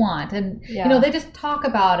you want. And, they just talk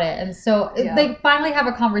about it. And so they finally have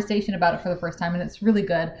a conversation about it for the first time, and it's really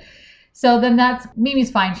good. So then Mimi's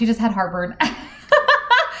fine. She just had heartburn.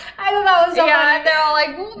 I thought that was so funny. And they're all like,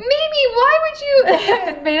 Mimi, why would you?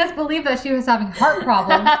 It made us believe that she was having heart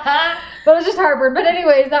problems. But it was just heartburn. But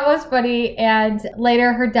anyways, that was funny. And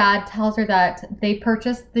later her dad tells her that they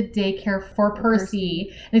purchased the daycare for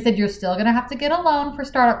Percy. And they said, you're still going to have to get a loan for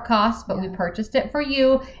startup costs, but we purchased it for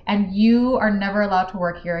you, and you are never allowed to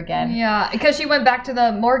work here again. Yeah, because she went back to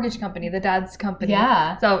the mortgage company, the dad's company.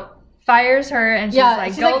 Yeah. So fires her, and she's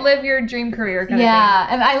like, live your dream career kind of thing.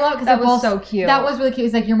 And I love it because that was so cute. That was really cute.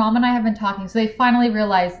 It's like, your mom and I have been talking, so they finally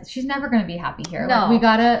realized she's never going to be happy here. No. Like, we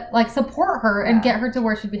gotta support her and get her to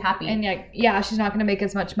where she'd be happy. And she's not going to make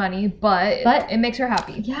as much money, but it makes her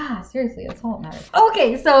happy. Yeah, seriously, that's all that matters.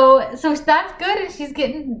 Okay, so that's good, and she's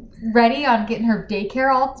getting ready on getting her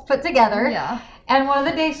daycare all put together. Yeah. And one of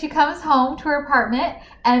the days she comes home to her apartment,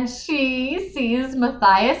 and she sees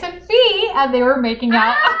Matthias and Fee, and they were making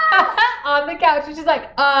out on the couch. And she's like,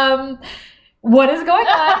 what is going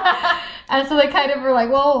on? And so they kind of were like,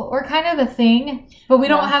 well, we're kind of the thing, but we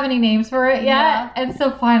don't have any names for it yet. Yeah. And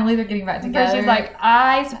so finally they're getting back together. But she's like,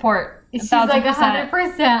 I support. She's like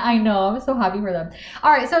 100%. I know. I'm so happy for them.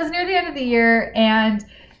 All right. So it's near the end of the year, and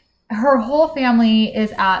her whole family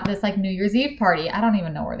is at this New Year's Eve party. I don't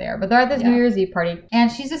even know where they are, but they're at this New Year's Eve party. And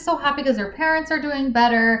she's just so happy because her parents are doing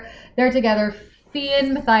better. They're together. Fee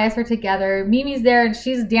and Matthias are together. Mimi's there, and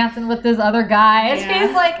she's dancing with this other guy. And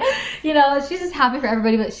she's like, she's just happy for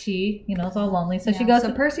everybody, but she, is all lonely. So she goes.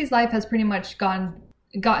 So Percy's life has pretty much gotten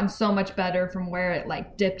so much better from where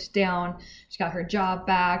it dipped down. She got her job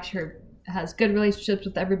back. She has good relationships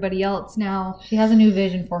with everybody else now. She has a new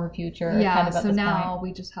vision for her future. So now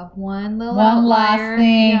we just have one last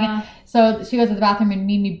thing. Yeah. So she goes to the bathroom, and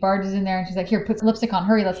Mimi barges in there, and she's like, here, put lipstick on,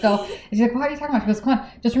 hurry, let's go. And she's like, what are you talking about? She goes, come on,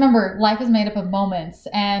 just remember, life is made up of moments,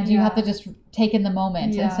 and you have to just take in the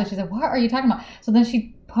moment. And so she's like, what are you talking about? So then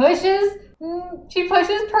she pushes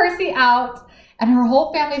Percy out, and her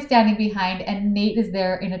whole family's standing behind, and Nate is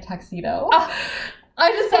there in a tuxedo.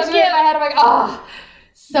 I just saw it in my head. I'm like,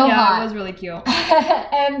 so hot. It was really cute.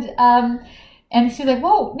 And she's like,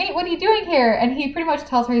 whoa, Nate, what are you doing here? And he pretty much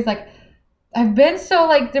tells her, he's like, I've been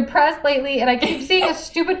so depressed lately, and I keep seeing a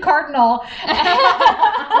stupid cardinal.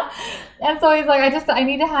 And so he's like, I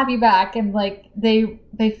need to have you back. And they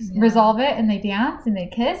resolve it, and they dance and they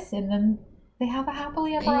kiss, and then they have a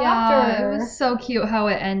happily ever after. It was so cute how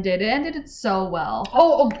it ended. It ended so well.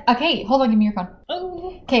 Oh, okay. Hold on. Give me your phone.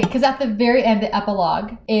 Okay, because at the very end, the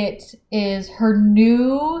epilogue, it is her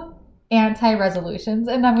new anti-resolutions.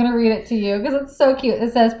 And I'm going to read it to you because it's so cute.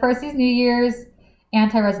 It says, Percy's New Year's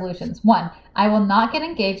anti-resolutions. 1, I will not get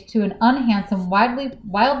engaged to an unhandsome,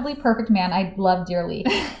 wildly perfect man I love dearly.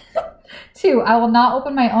 2, I will not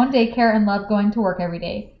open my own daycare and love going to work every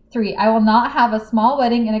day. 3, I will not have a small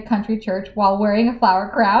wedding in a country church while wearing a flower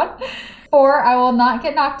crown. 4, I will not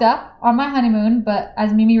get knocked up on my honeymoon, but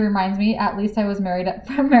as Mimi reminds me, at least I was married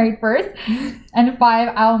first. And 5,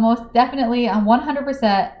 I will most definitely,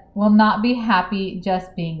 100%, will not be happy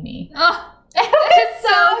just being me. Oh, it's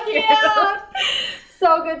so cute.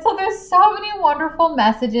 So good. So there's so many wonderful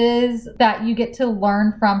messages that you get to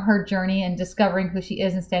learn from her journey and discovering who she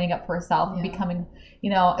is and standing up for herself and becoming,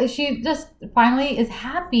 she just finally is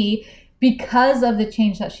happy because of the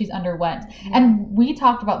change that she's underwent. Yeah. And we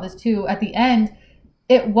talked about this too at the end.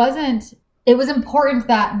 It was important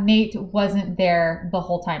that Nate wasn't there the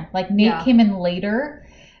whole time. Nate came in later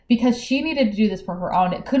because she needed to do this for her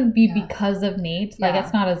own. It couldn't be because of Nate.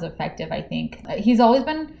 It's not as effective, I think. He's always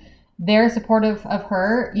been very supportive of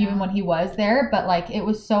her, even when he was there. But it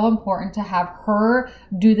was so important to have her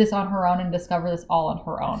do this on her own and discover this all on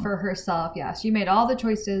her own. For herself, yeah. She made all the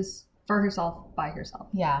choices for herself by herself.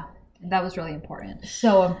 Yeah. That was really important.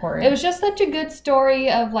 So important. It was just such a good story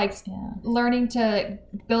of learning to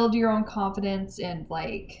build your own confidence and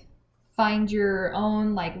find your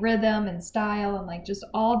own like rhythm and style and like just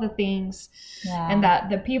all the things. Yeah. And that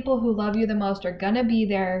the people who love you the most are gonna be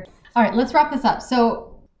there. All right, let's wrap this up. So,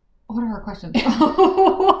 what are our questions?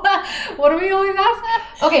 What do we always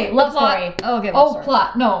ask? Okay, love story. Oh, okay, love story.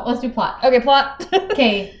 Plot. No, let's do plot. Okay, plot.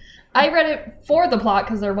 Okay. I read it for the plot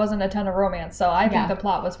because there wasn't a ton of romance, so I think Yeah. the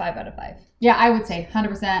plot was 5 out of 5. Yeah, I would say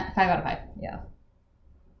 100%, 5 out of 5. Yeah.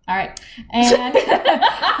 All right. And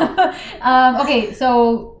okay,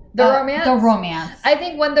 so The romance? The romance. I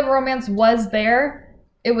think when the romance was there,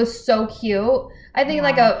 it was so cute. I think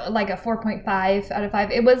like a 4.5 out of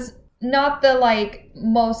 5. It was not the like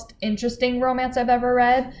most interesting romance I've ever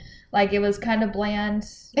read. Like it was kind of bland.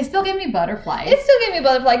 It still gave me butterflies. It still gave me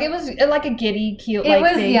butterflies. It was like a giddy, cute. It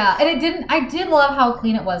was thing. yeah, and it didn't. I did love how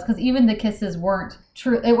clean it was because even the kisses weren't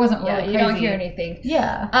true. It wasn't really crazy. You don't hear anything.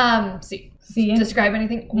 Yeah. See, describe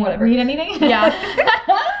anything. Yeah, Whatever. read anything? Yeah.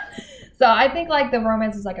 So I think like the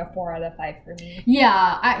romance is like a 4 out of 5 for me.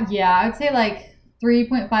 Yeah, I would say like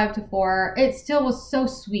 3.5 to 4. It still was so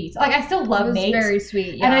sweet. Like I still love Nate. Very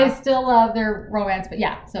sweet. Yeah. And I still love their romance. But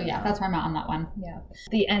yeah, so yeah, that's where I'm at on that one. Yeah.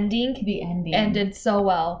 The ending ended so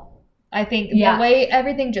well. I think the way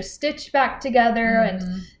everything just stitched back together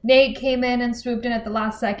and Nate came in and swooped in at the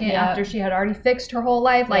last second after she had already fixed her whole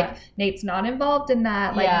life. Like Nate's not involved in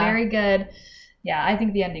that. Like very good. Yeah, I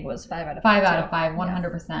think the ending was 5 out of 5. 5 out of 5,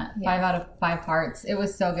 100%. Yeah. 5 out of 5 parts. It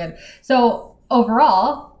was so good. So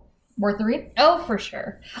overall, worth the read? Oh, for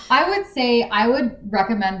sure. I would say I would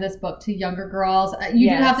recommend this book to younger girls. You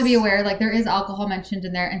do have to be aware, like there is alcohol mentioned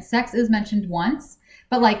in there and sex is mentioned once,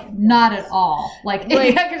 but like not at all. Like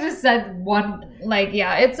I could just said one. Like,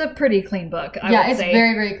 yeah, it's a pretty clean book. I would say.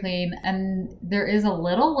 Very, very clean. And there is a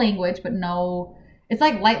little language, but no... It's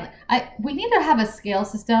like light. We need to have a scale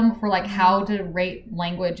system for like how to rate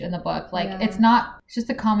language in the book. Like it's not. It's just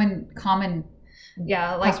a common.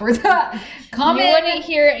 Yeah, like words. Common. You wouldn't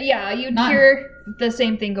hear. Yeah, you'd hear the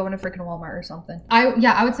same thing going to freaking Walmart or something.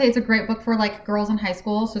 I would say it's a great book for like girls in high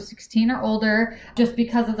school, so 16 or older, just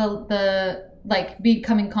because of the like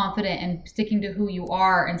becoming confident and sticking to who you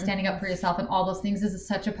are and standing up for yourself and all those things is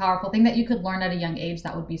such a powerful thing that you could learn at a young age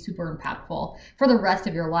that would be super impactful for the rest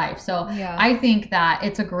of your life. So I think that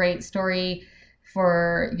it's a great story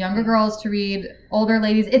for younger girls to read, older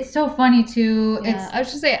ladies. It's so funny too. Yeah. I was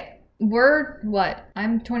just say we're what?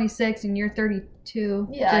 I'm 26 and you're 32.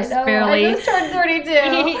 Yeah, just barely. I just turned 32.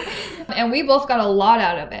 And we both got a lot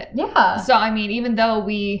out of it. Yeah. So I mean, even though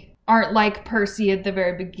we aren't like Percy at the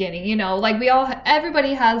very beginning, you know, like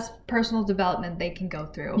everybody has personal development they can go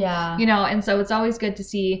through. Yeah. You know, and so it's always good to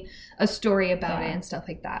see a story about it and stuff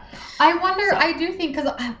like that. I wonder, I do think,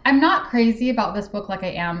 because I'm not crazy about this book like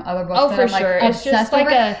I am other books. Oh, that for I'm, sure. Like, it's just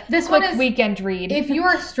like this one is weekend read. If you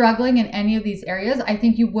are struggling in any of these areas, I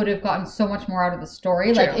think you would have gotten so much more out of the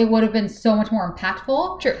story. True. Like it would have been so much more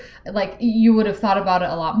impactful. True. Like you would have thought about it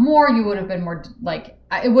a lot more. You would have been more like,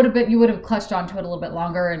 you would have clutched onto it a little bit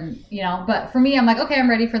longer, and you know. But for me, I'm like, okay, I'm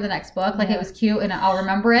ready for the next book. Like it was cute, and I'll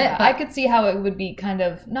remember it. Yeah, but I could see how it would be kind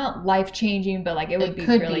of not life changing, but like it would be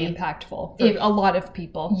really impactful for a lot of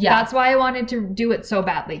people. Yeah, that's why I wanted to do it so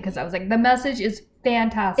badly, because I was like, the message is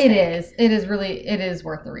fantastic. It is. It is really. It is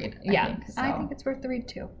worth the read. I think it's worth the read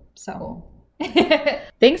too. So. Cool.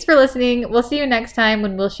 Thanks for listening. We'll see you next time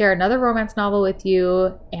when we'll share another romance novel with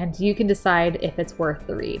you, and you can decide if it's worth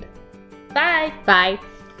the read. Bye. Bye.